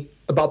on me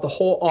about the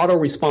whole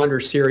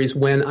autoresponder series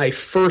when I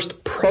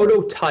first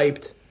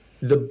prototyped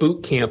the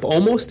boot camp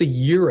almost a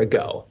year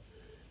ago.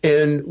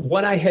 And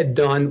what I had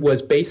done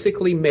was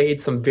basically made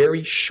some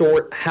very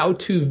short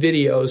how-to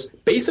videos,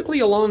 basically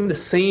along the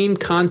same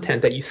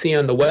content that you see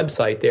on the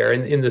website there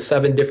in the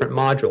 7 different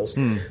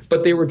modules.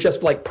 But they were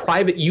just like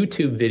private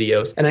YouTube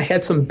videos. And I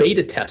had some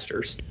beta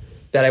testers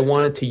that I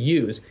wanted to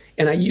use.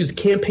 And I used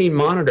Campaign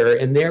Monitor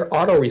and their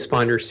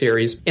autoresponder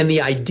series. And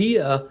the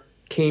idea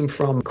came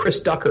from Chris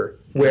Ducker,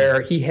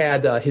 where he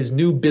had his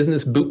new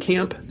business boot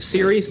camp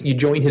series. You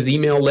join his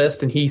email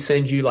list and he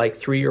sends you like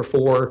 3 or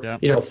 4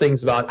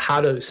 things about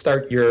how to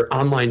start your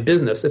online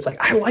business. It's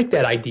like, I like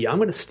that idea. I'm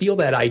going to steal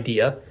that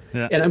idea.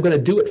 And I'm going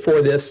to do it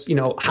for this,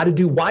 how to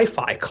do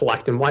Wi-Fi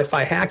collect and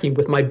Wi-Fi hacking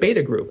with my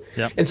beta group.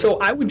 And so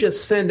I would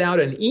just send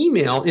out an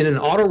email in an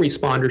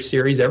autoresponder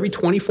series every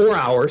 24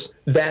 hours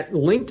that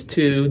linked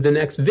to the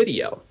next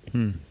video.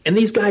 And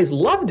these guys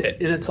loved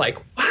it. And it's like,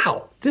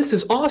 wow, this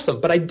is awesome.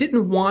 But I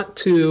didn't want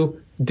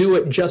to do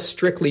it just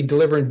strictly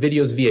delivering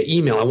videos via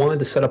email. I wanted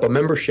to set up a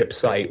membership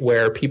site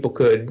where people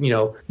could,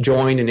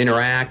 join and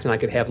interact, and I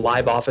could have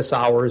live office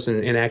hours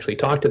and actually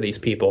talk to these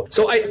people.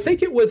 So I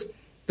think it was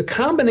the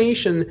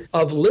combination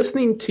of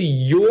listening to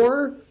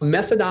your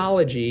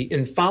methodology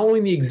and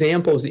following the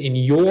examples in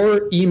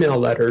your email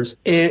letters,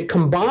 and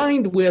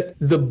combined with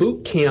the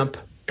boot camp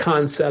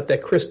concept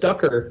that Chris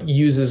Ducker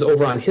uses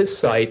over on his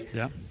site.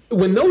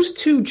 When those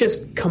two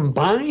just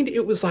combined,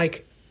 it was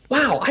like,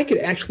 wow, I could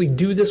actually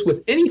do this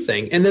with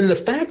anything. And then the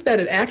fact that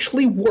it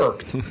actually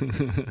worked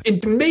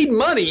and made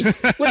money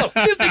with a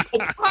physical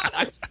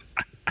product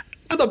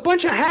with a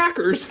bunch of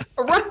hackers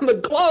around the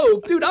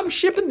globe. Dude, I'm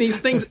shipping these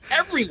things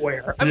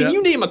everywhere. I mean,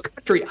 you name a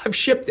country, I've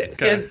shipped it.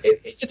 Okay. And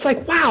it's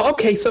like, wow,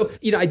 okay. So,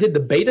 I did the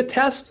beta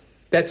test.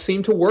 That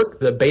seemed to work.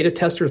 The beta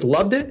testers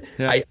loved it.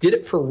 I did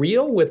it for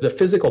real with the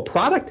physical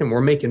product, and we're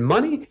making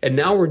money. And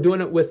now we're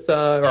doing it with,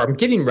 or I'm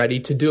getting ready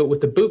to do it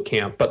with the boot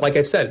camp. But like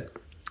I said,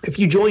 if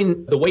you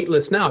join the wait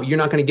list now, you're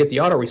not going to get the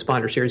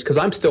autoresponder series because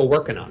I'm still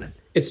working on it.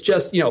 It's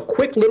just,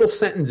 quick little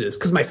sentences.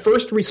 Because my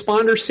first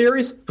responder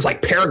series was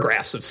like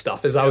paragraphs of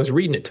stuff as I was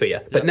reading it to you.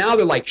 But now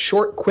they're like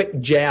short,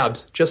 quick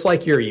jabs, just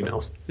like your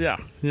emails. Yeah.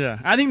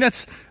 I think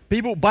that's...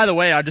 People, by the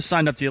way, I just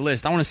signed up to your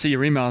list. I want to see your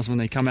emails when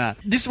they come out.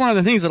 This is one of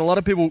the things that a lot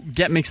of people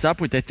get mixed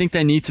up with. They think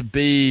they need to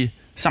be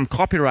some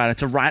copywriter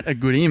to write a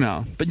good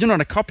email. But you're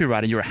not a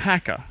copywriter, you're a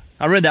hacker.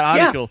 I read that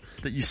article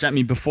that you sent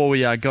me before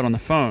we got on the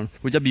phone,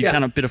 which would be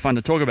kind of a bit of fun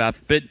to talk about.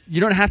 But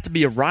you don't have to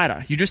be a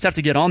writer. You just have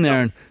to get on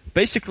there and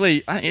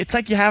basically, it's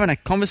like you're having a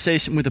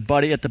conversation with a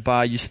buddy at the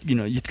bar. You're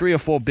 3 or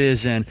 4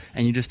 beers in,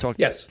 and you just talk.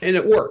 Yes, and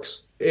it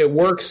works. It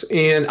works,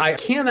 and I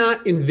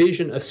cannot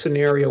envision a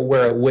scenario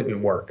where it wouldn't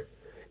work.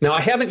 Now,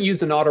 I haven't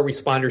used an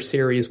autoresponder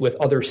series with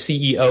other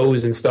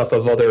CEOs and stuff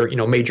of other,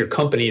 major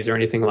companies or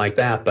anything like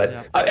that. But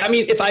yeah. I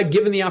mean, if I've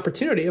given the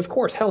opportunity, of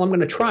course, hell, I'm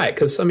going to try it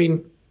because,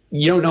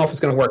 you don't know if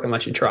it's going to work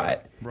unless you try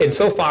it. Right. And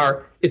so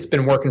far, it's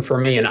been working for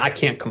me, and I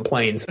can't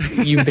complain.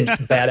 You've been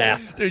just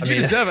badass. Dude, you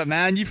deserve it,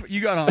 man. You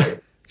got on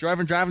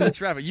driving the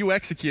traffic. You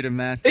executed,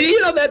 man.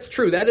 That's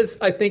true. That is,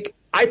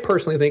 I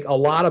personally think a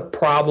lot of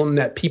problem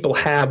that people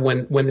have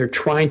when they're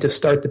trying to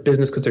start the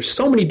business, because there's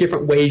so many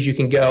different ways you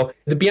can go.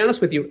 To be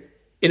honest with you,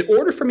 in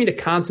order for me to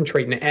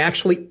concentrate and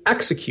actually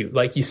execute,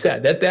 like you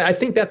said, that I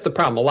think that's the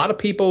problem. A lot of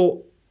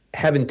people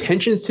have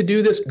intentions to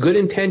do this, good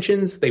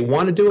intentions. They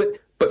want to do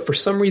it, but for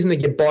some reason they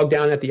get bogged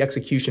down at the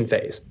execution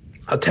phase.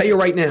 I'll tell you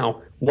right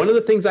now, one of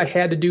the things I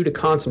had to do to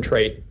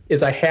concentrate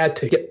is I had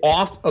to get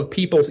off of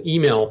people's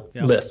email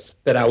lists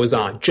that I was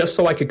on just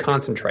so I could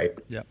concentrate.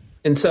 Yep.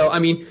 And so,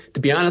 to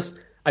be honest,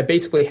 I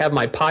basically have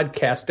my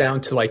podcast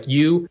down to like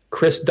you,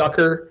 Chris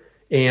Ducker,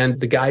 and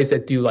the guys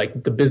that do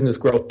like the Business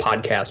Growth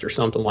Podcast or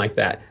something like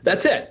that.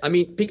 That's it.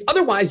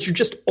 Otherwise, you're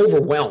just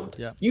overwhelmed.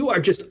 Yep. You are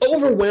just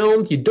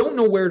overwhelmed. You don't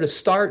know where to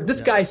start.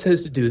 This guy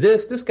says to do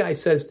this. This guy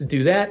says to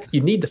do that.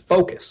 You need to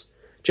focus.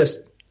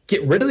 Just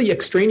get rid of the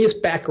extraneous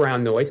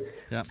background noise.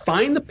 Yep.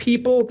 Find the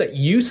people that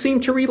you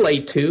seem to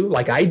relate to,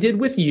 like I did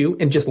with you,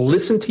 and just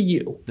listen to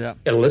you. Yep.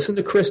 And listen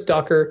to Chris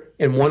Ducker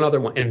and one other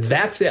one. And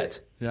that's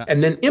it. Yep.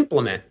 And then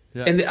implement.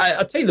 Yep. And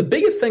I'll tell you, the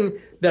biggest thing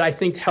that I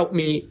think helped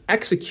me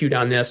execute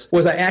on this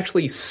was I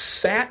actually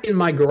sat in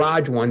my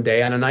garage one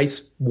day on a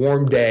nice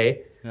warm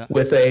day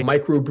with a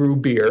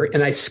microbrew beer,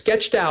 and I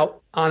sketched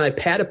out on a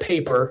pad of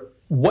paper,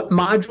 what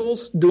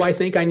modules do I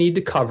think I need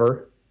to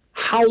cover?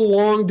 How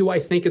long do I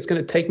think it's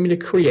going to take me to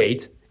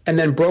create? And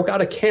then broke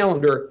out a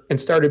calendar and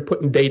started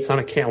putting dates on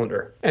a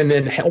calendar, and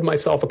then held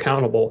myself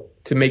accountable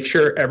to make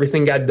sure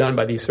everything got done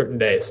by these certain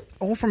days.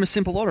 All from a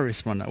simple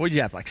autoresponder. What did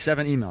you have, like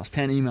 7 emails,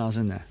 10 emails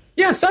in there?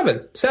 Yeah,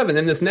 7.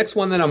 And this next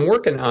one that I'm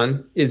working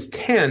on is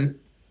 10.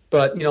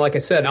 But, like I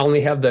said, I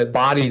only have the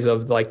bodies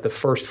of like the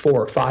first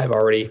 4 or 5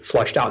 already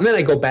flushed out. And then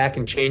I go back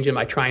and change them.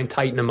 I try and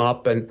tighten them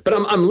up. But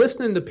I'm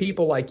listening to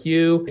people like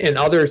you and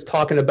others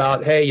talking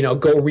about, hey,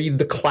 go read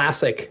the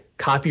classic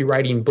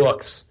copywriting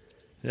books.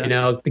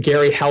 Yeah. The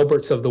Gary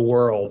Halberts of the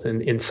world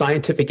and in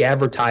scientific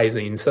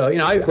advertising. So,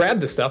 I grab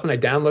this stuff and I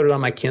download it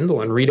on my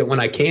Kindle and read it when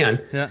I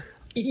can. Yeah.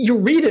 You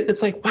read it and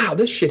it's like, wow,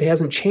 this shit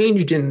hasn't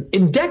changed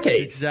in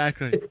decades.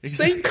 Exactly. It's the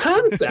same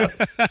concept,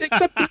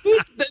 except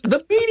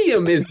the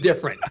medium is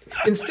different.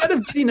 Instead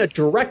of getting a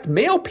direct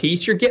mail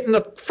piece, you're getting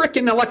a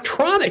freaking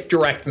electronic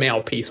direct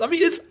mail piece.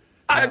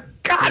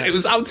 It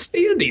was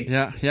outstanding.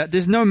 Yeah.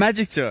 There's no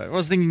magic to it. I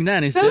was thinking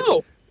then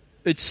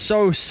it's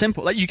so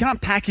simple. Like, you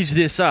can't package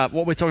this up,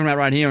 what we're talking about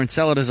right here, and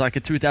sell it as like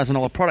a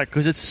 $2,000 product,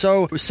 because it's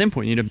so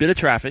simple. You need a bit of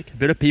traffic, a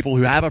bit of people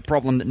who have a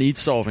problem that needs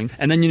solving,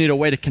 and then you need a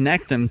way to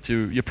connect them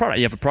to your product.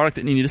 You have a product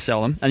that you need to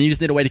sell them, and you just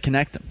need a way to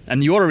connect them.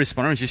 And the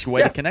autoresponder is just your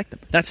way to connect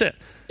them. That's it.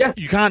 Yeah.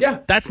 You can't. Yeah.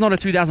 That's not a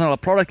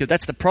 $2,000 product.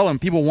 That's the problem.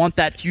 People want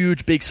that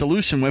huge, big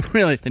solution where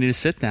really they need to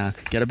sit down,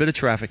 get a bit of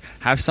traffic,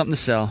 have something to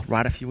sell,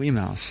 write a few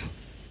emails.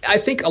 I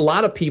think a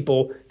lot of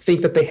people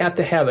think that they have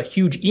to have a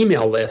huge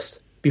email list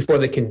before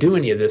they can do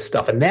any of this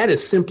stuff. And that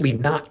is simply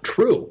not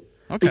true.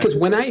 Okay. Because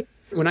when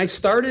I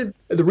started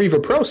the Reaver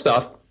Pro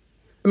stuff,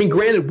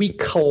 granted, we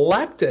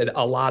collected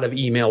a lot of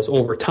emails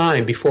over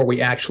time before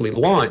we actually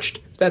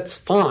launched. That's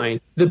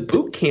fine. The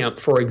boot camp,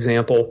 for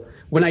example,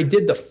 when I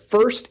did the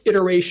first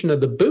iteration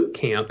of the boot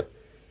camp,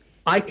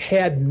 I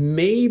had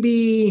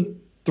maybe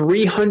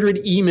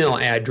 300 email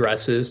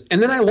addresses,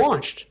 and then I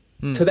launched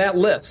to that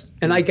list.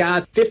 And I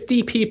got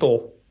 50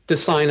 people to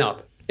sign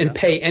up and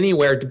pay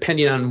anywhere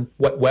depending on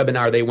what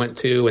webinar they went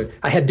to. And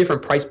I had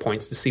different price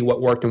points to see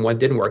what worked and what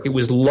didn't work. It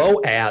was low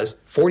as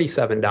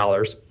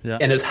 $47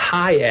 and as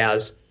high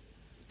as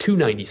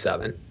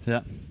 $297.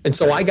 Yeah. And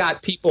so I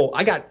got people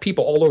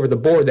all over the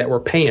board that were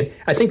paying.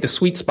 I think the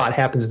sweet spot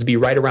happens to be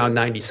right around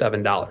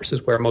 $97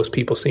 is where most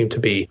people seem to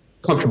be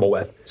comfortable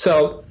with.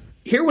 So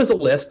here was a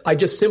list. I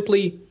just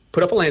simply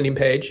put up a landing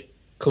page,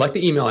 collect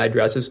the email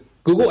addresses,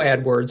 Google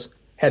AdWords,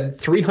 had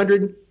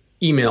 300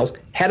 emails,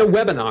 had a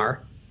webinar.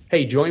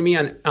 Hey, join me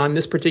on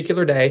this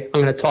particular day. I'm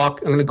going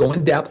to go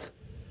in depth,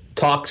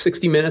 talk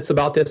 60 minutes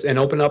about this, and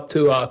open up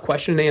to a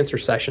question and answer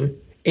session.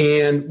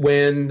 And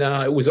when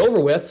it was over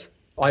with,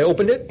 I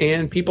opened it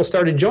and people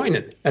started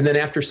joining. And then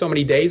after so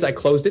many days, I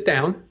closed it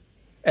down.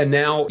 And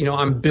now,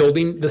 I'm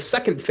building the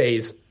second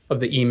phase of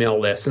the email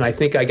list. And I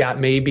think I got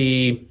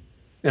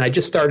and I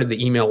just started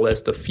the email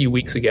list a few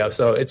weeks ago.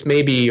 So it's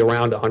maybe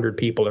around 100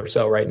 people or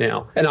so right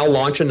now. And I'll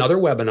launch another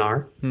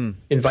webinar,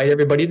 invite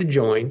everybody to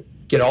join,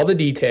 get all the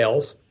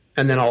details,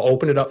 and then I'll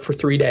open it up for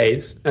 3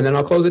 days, and then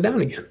I'll close it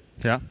down again.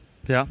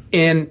 Yeah.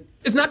 And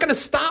it's not going to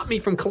stop me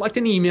from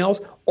collecting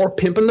emails or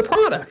pimping the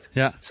product.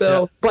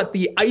 But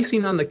the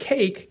icing on the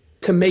cake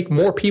to make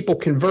more people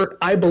convert,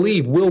 I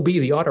believe, will be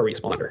the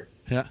autoresponder.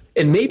 Yeah.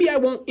 And maybe I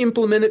won't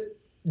implement it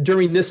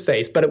during this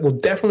phase, but it will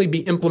definitely be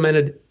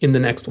implemented in the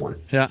next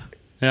one. Yeah.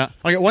 Yeah.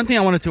 Okay, one thing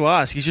I wanted to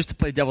ask is just to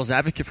play devil's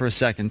advocate for a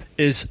second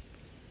is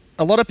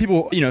a lot of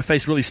people,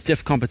 face really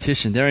stiff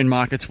competition. They're in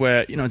markets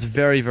where, it's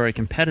very, very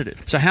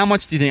competitive. So how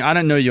much do you think, I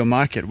don't know your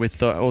market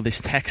with all this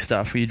tech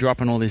stuff where you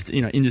drop in all this,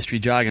 industry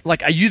jargon.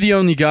 Like, are you the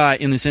only guy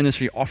in this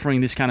industry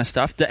offering this kind of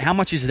stuff? How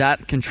much is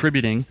that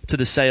contributing to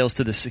the sales,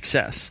 to the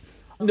success?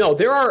 No,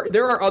 there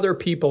are other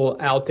people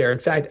out there. In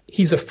fact,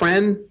 he's a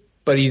friend,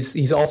 but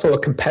he's also a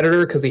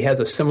competitor because he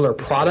has a similar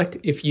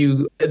product.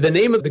 The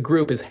name of the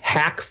group is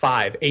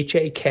Hack5,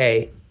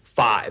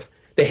 HAK5.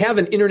 They have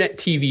an internet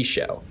TV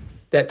show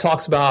that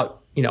talks about,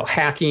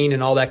 hacking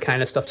and all that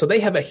kind of stuff. So they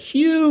have a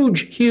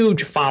huge,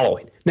 huge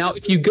following. Now,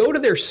 if you go to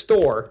their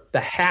store, the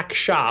Hack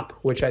Shop,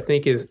 which I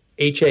think is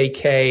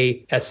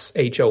HAKSHOP,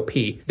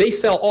 they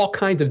sell all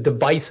kinds of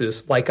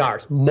devices like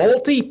ours,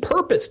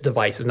 multi-purpose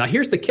devices. Now,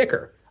 here's the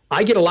kicker.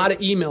 I get a lot of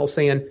emails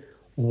saying,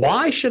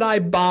 why should I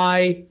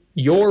buy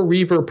your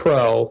Reverb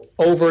Pro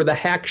over the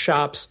Hack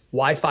Shop's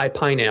Wi-Fi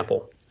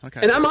Pineapple? Okay.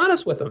 And I'm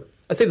honest with them.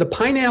 I say the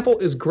Pineapple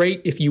is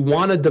great if you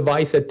want a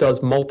device that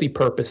does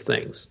multi-purpose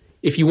things.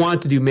 If you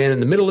want to do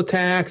man-in-the-middle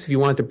attacks, if you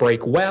want to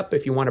break WEP,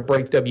 if you want to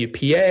break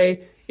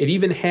WPA, it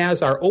even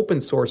has our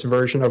open source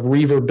version of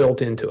Reverb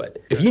built into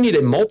it. If you need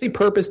a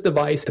multi-purpose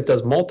device that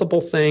does multiple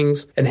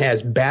things and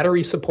has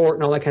battery support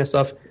and all that kind of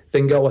stuff,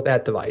 then go with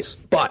that device.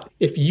 But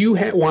if you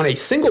want a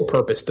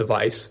single-purpose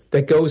device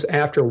that goes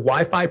after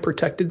Wi-Fi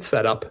protected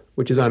setup,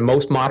 which is on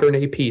most modern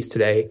APs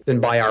today, then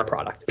buy our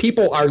product.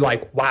 People are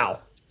like, wow,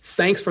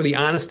 thanks for the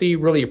honesty.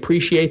 Really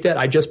appreciate that.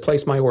 I just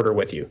placed my order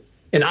with you.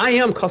 And I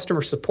am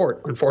customer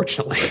support,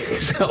 unfortunately.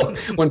 So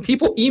when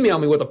people email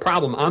me with a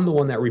problem, I'm the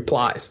one that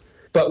replies.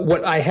 But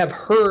what I have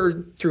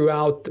heard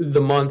throughout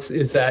the months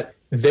is that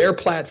their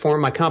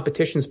platform, my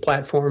competition's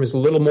platform, is a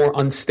little more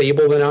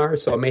unstable than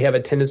ours, so it may have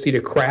a tendency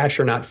to crash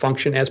or not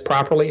function as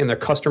properly, and their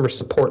customer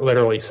support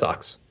literally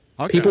sucks.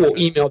 Okay. People will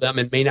email them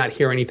and may not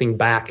hear anything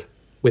back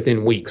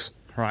within weeks.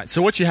 Right.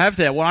 So what you have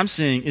there, what I'm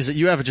seeing is that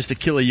you have just a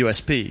killer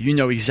USP. You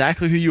know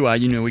exactly who you are.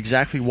 You know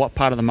exactly what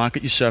part of the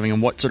market you're serving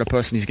and what sort of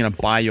person is going to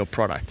buy your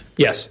product.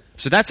 Yes.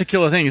 So that's a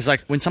killer thing. It's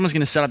like when someone's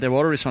going to set up their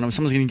autoresponder, when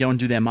someone's going to go and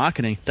do their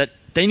marketing, that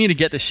they need to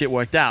get this shit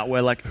worked out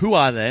where, like, who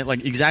are they?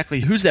 Like,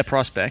 exactly who's their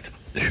prospect?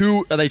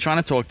 Who are they trying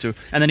to talk to?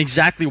 And then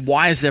exactly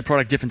why is their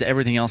product different to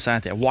everything else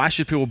out there? Why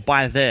should people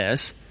buy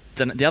theirs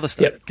than the other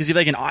stuff? Because if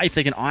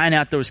they can iron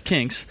out those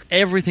kinks,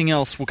 everything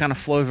else will kind of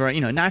flow very,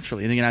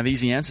 naturally. They're going to have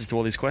easy answers to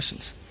all these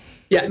questions.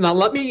 Yeah, now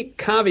let me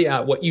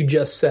caveat what you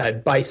just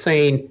said by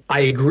saying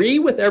I agree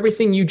with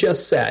everything you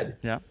just said,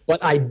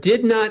 but I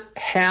did not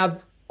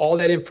have all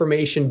that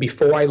information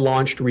before I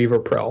launched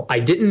Reverb Pro. I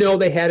didn't know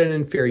they had an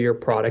inferior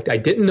product. I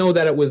didn't know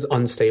that it was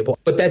unstable,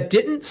 but that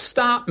didn't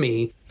stop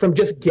me from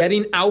just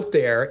getting out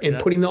there and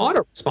putting the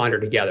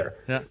autoresponder together.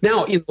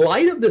 Now, in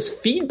light of this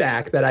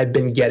feedback that I've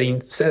been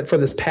getting for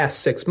this past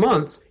 6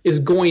 months is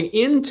going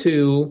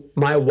into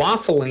my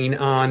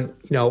waffling on,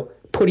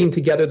 putting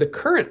together the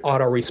current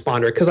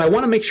autoresponder because I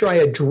want to make sure I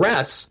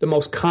address the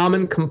most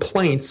common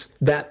complaints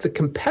that the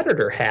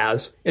competitor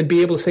has and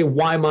be able to say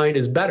why mine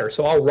is better.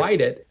 So I'll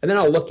write it and then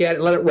I'll look at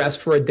it, let it rest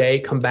for a day,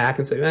 come back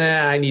and say,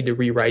 I need to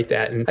rewrite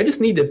that. And I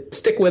just need to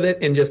stick with it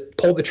and just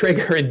pull the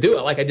trigger and do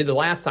it like I did the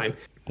last time.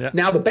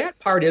 Now, the bad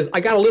part is I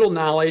got a little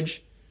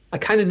knowledge. I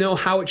kind of know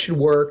how it should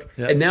work,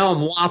 and now I'm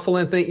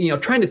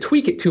waffling, trying to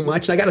tweak it too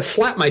much. And I got to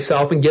slap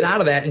myself and get out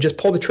of that and just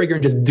pull the trigger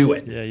and just do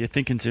it. Yeah, you're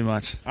thinking too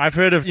much. I've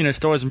heard of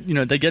stores.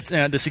 They get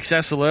the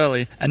successful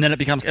early, and then it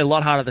becomes a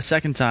lot harder the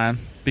second time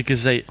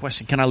because they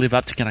question, can I live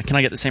up to? Can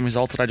I get the same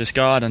results that I just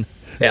got? And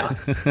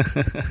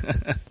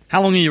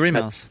how long are your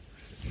emails?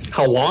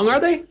 How long are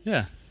they?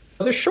 Yeah,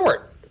 well, they're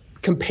short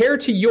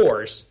compared to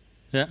yours.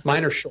 Yeah,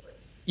 mine are short.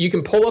 You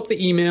can pull up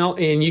the email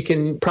and you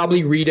can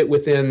probably read it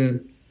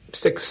within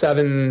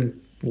 6-7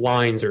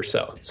 lines or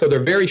so. So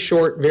they're very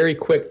short, very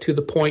quick, to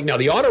the point. Now,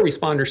 the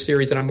autoresponder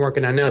series that I'm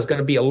working on now is going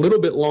to be a little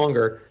bit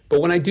longer, but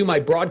when I do my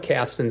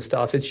broadcasts and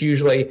stuff, it's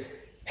usually,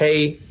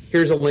 hey,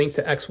 here's a link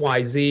to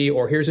XYZ,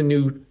 or here's a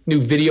new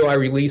video I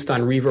released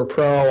on Reverb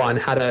Pro on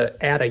how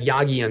to add a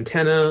Yagi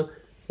antenna,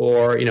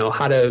 or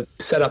how to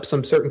set up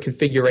some certain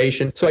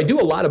configuration. So I do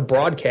a lot of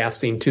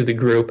broadcasting to the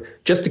group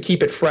just to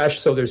keep it fresh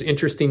so there's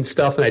interesting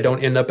stuff and I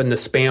don't end up in the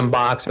spam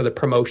box or the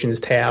promotions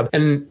tab.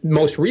 And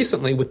most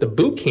recently with the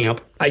boot camp,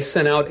 I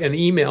sent out an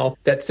email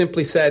that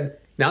simply said,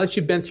 now that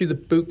you've been through the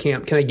boot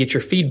camp, can I get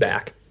your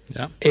feedback?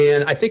 Yeah.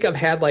 And I think I've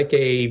had like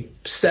a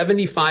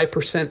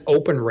 75%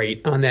 open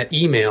rate on that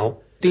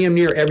email. Damn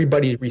near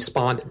everybody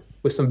responded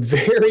with some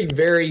very,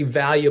 very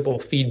valuable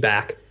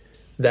feedback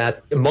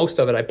that most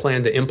of it I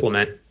plan to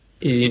implement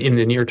in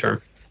the near term,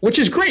 which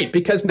is great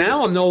because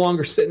now I'm no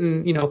longer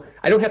sitting,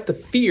 I don't have to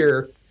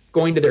fear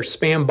going to their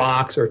spam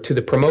box or to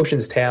the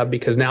promotions tab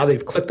because now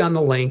they've clicked on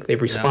the link,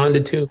 they've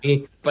responded to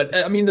me.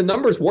 But I mean, the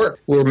numbers work.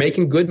 We're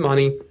making good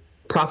money.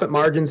 Profit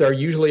margins are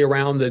usually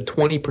around the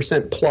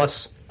 20%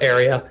 plus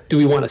area. Do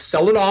we want to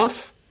sell it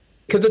off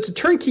because it's a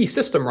turnkey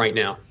system right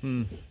now.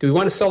 Do we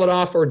want to sell it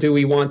off, or do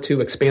we want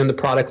to expand the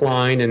product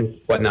line and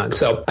whatnot?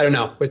 So I don't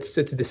know. It's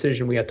a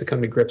decision we have to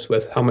come to grips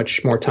with, how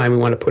much more time we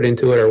want to put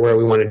into it or where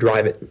we want to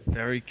drive it.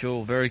 Very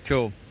cool, very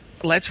cool.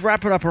 Let's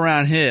wrap it up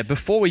around here.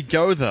 Before we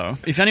go, though,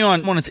 if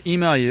anyone wanted to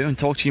email you and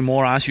talk to you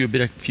more, ask you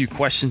a few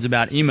questions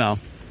about email,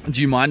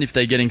 do you mind if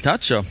they get in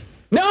touch? Or?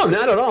 No,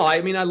 not at all. I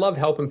mean, I love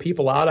helping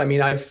people out. I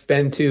mean, I've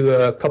been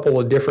to a couple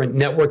of different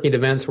networking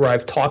events where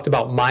I've talked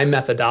about my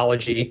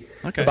methodology,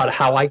 about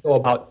how I go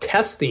about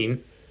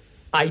testing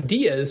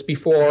ideas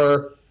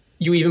before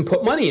you even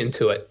put money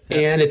into it.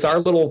 And it's our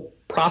little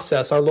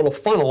process, our little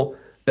funnel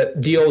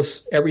that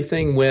deals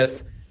everything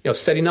with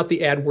setting up the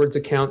AdWords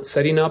account,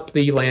 setting up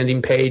the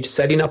landing page,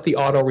 setting up the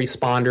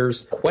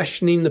autoresponders,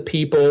 questioning the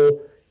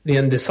people,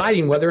 and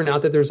deciding whether or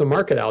not that there's a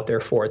market out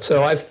there for it.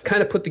 So I've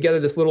kind of put together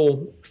this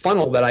little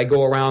funnel that I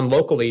go around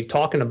locally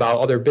talking about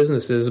other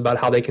businesses, about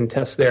how they can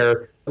test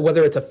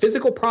whether it's a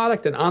physical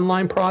product, an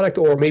online product,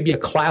 or maybe a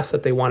class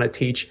that they want to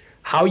teach,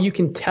 how you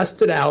can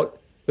test it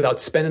out without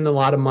spending a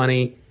lot of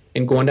money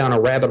and going down a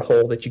rabbit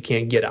hole that you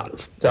can't get out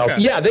of. So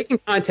they can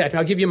contact me.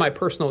 I'll give you my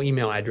personal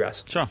email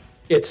address. Sure.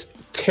 It's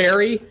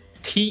Terry,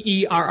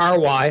 Terry,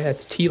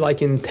 that's T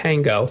like in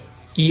tango,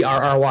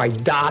 ERRY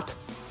dot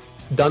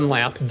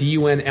Dunlap,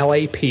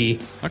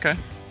 DUNLAP,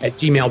 at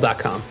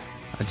gmail.com.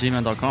 At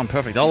gmail.com,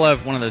 perfect. I'll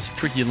have one of those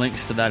tricky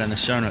links to that in the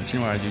show notes. You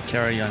know what I do,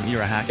 Terry?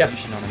 You're a hacker,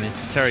 you know what I mean?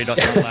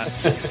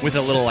 Terry.dunlap with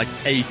a little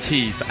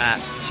AT for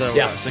at, so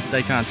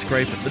they can't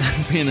scrape it, but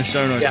that'll be in the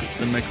show notes at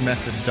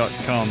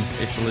themcmethod.com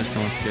if the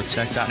listener wants to go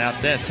check that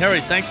out there. Terry,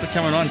 thanks for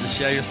coming on to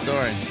share your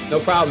story. No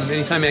problem.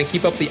 Anytime, man.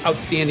 Keep up the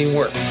outstanding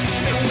work.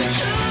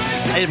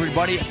 Hey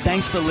everybody,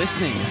 thanks for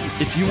listening.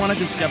 If you want to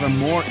discover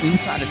more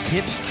insider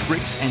tips,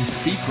 tricks, and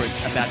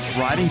secrets about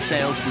driving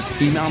sales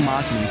with email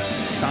marketing,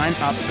 sign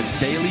up for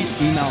daily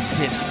email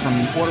tips from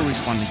the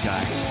Autoresponder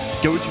guy.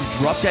 Go to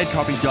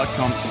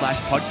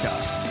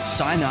dropdeadcopy.com/podcast.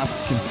 Sign up,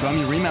 confirm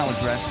your email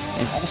address,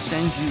 and I'll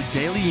send you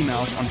daily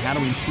emails on how to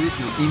improve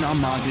your email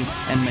marketing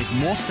and make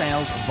more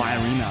sales via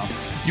email.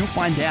 You'll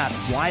find out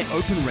why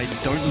open rates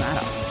don't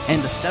matter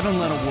and the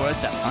 7-letter word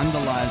that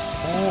underlies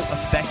all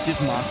effective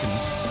marketing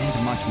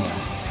and much more.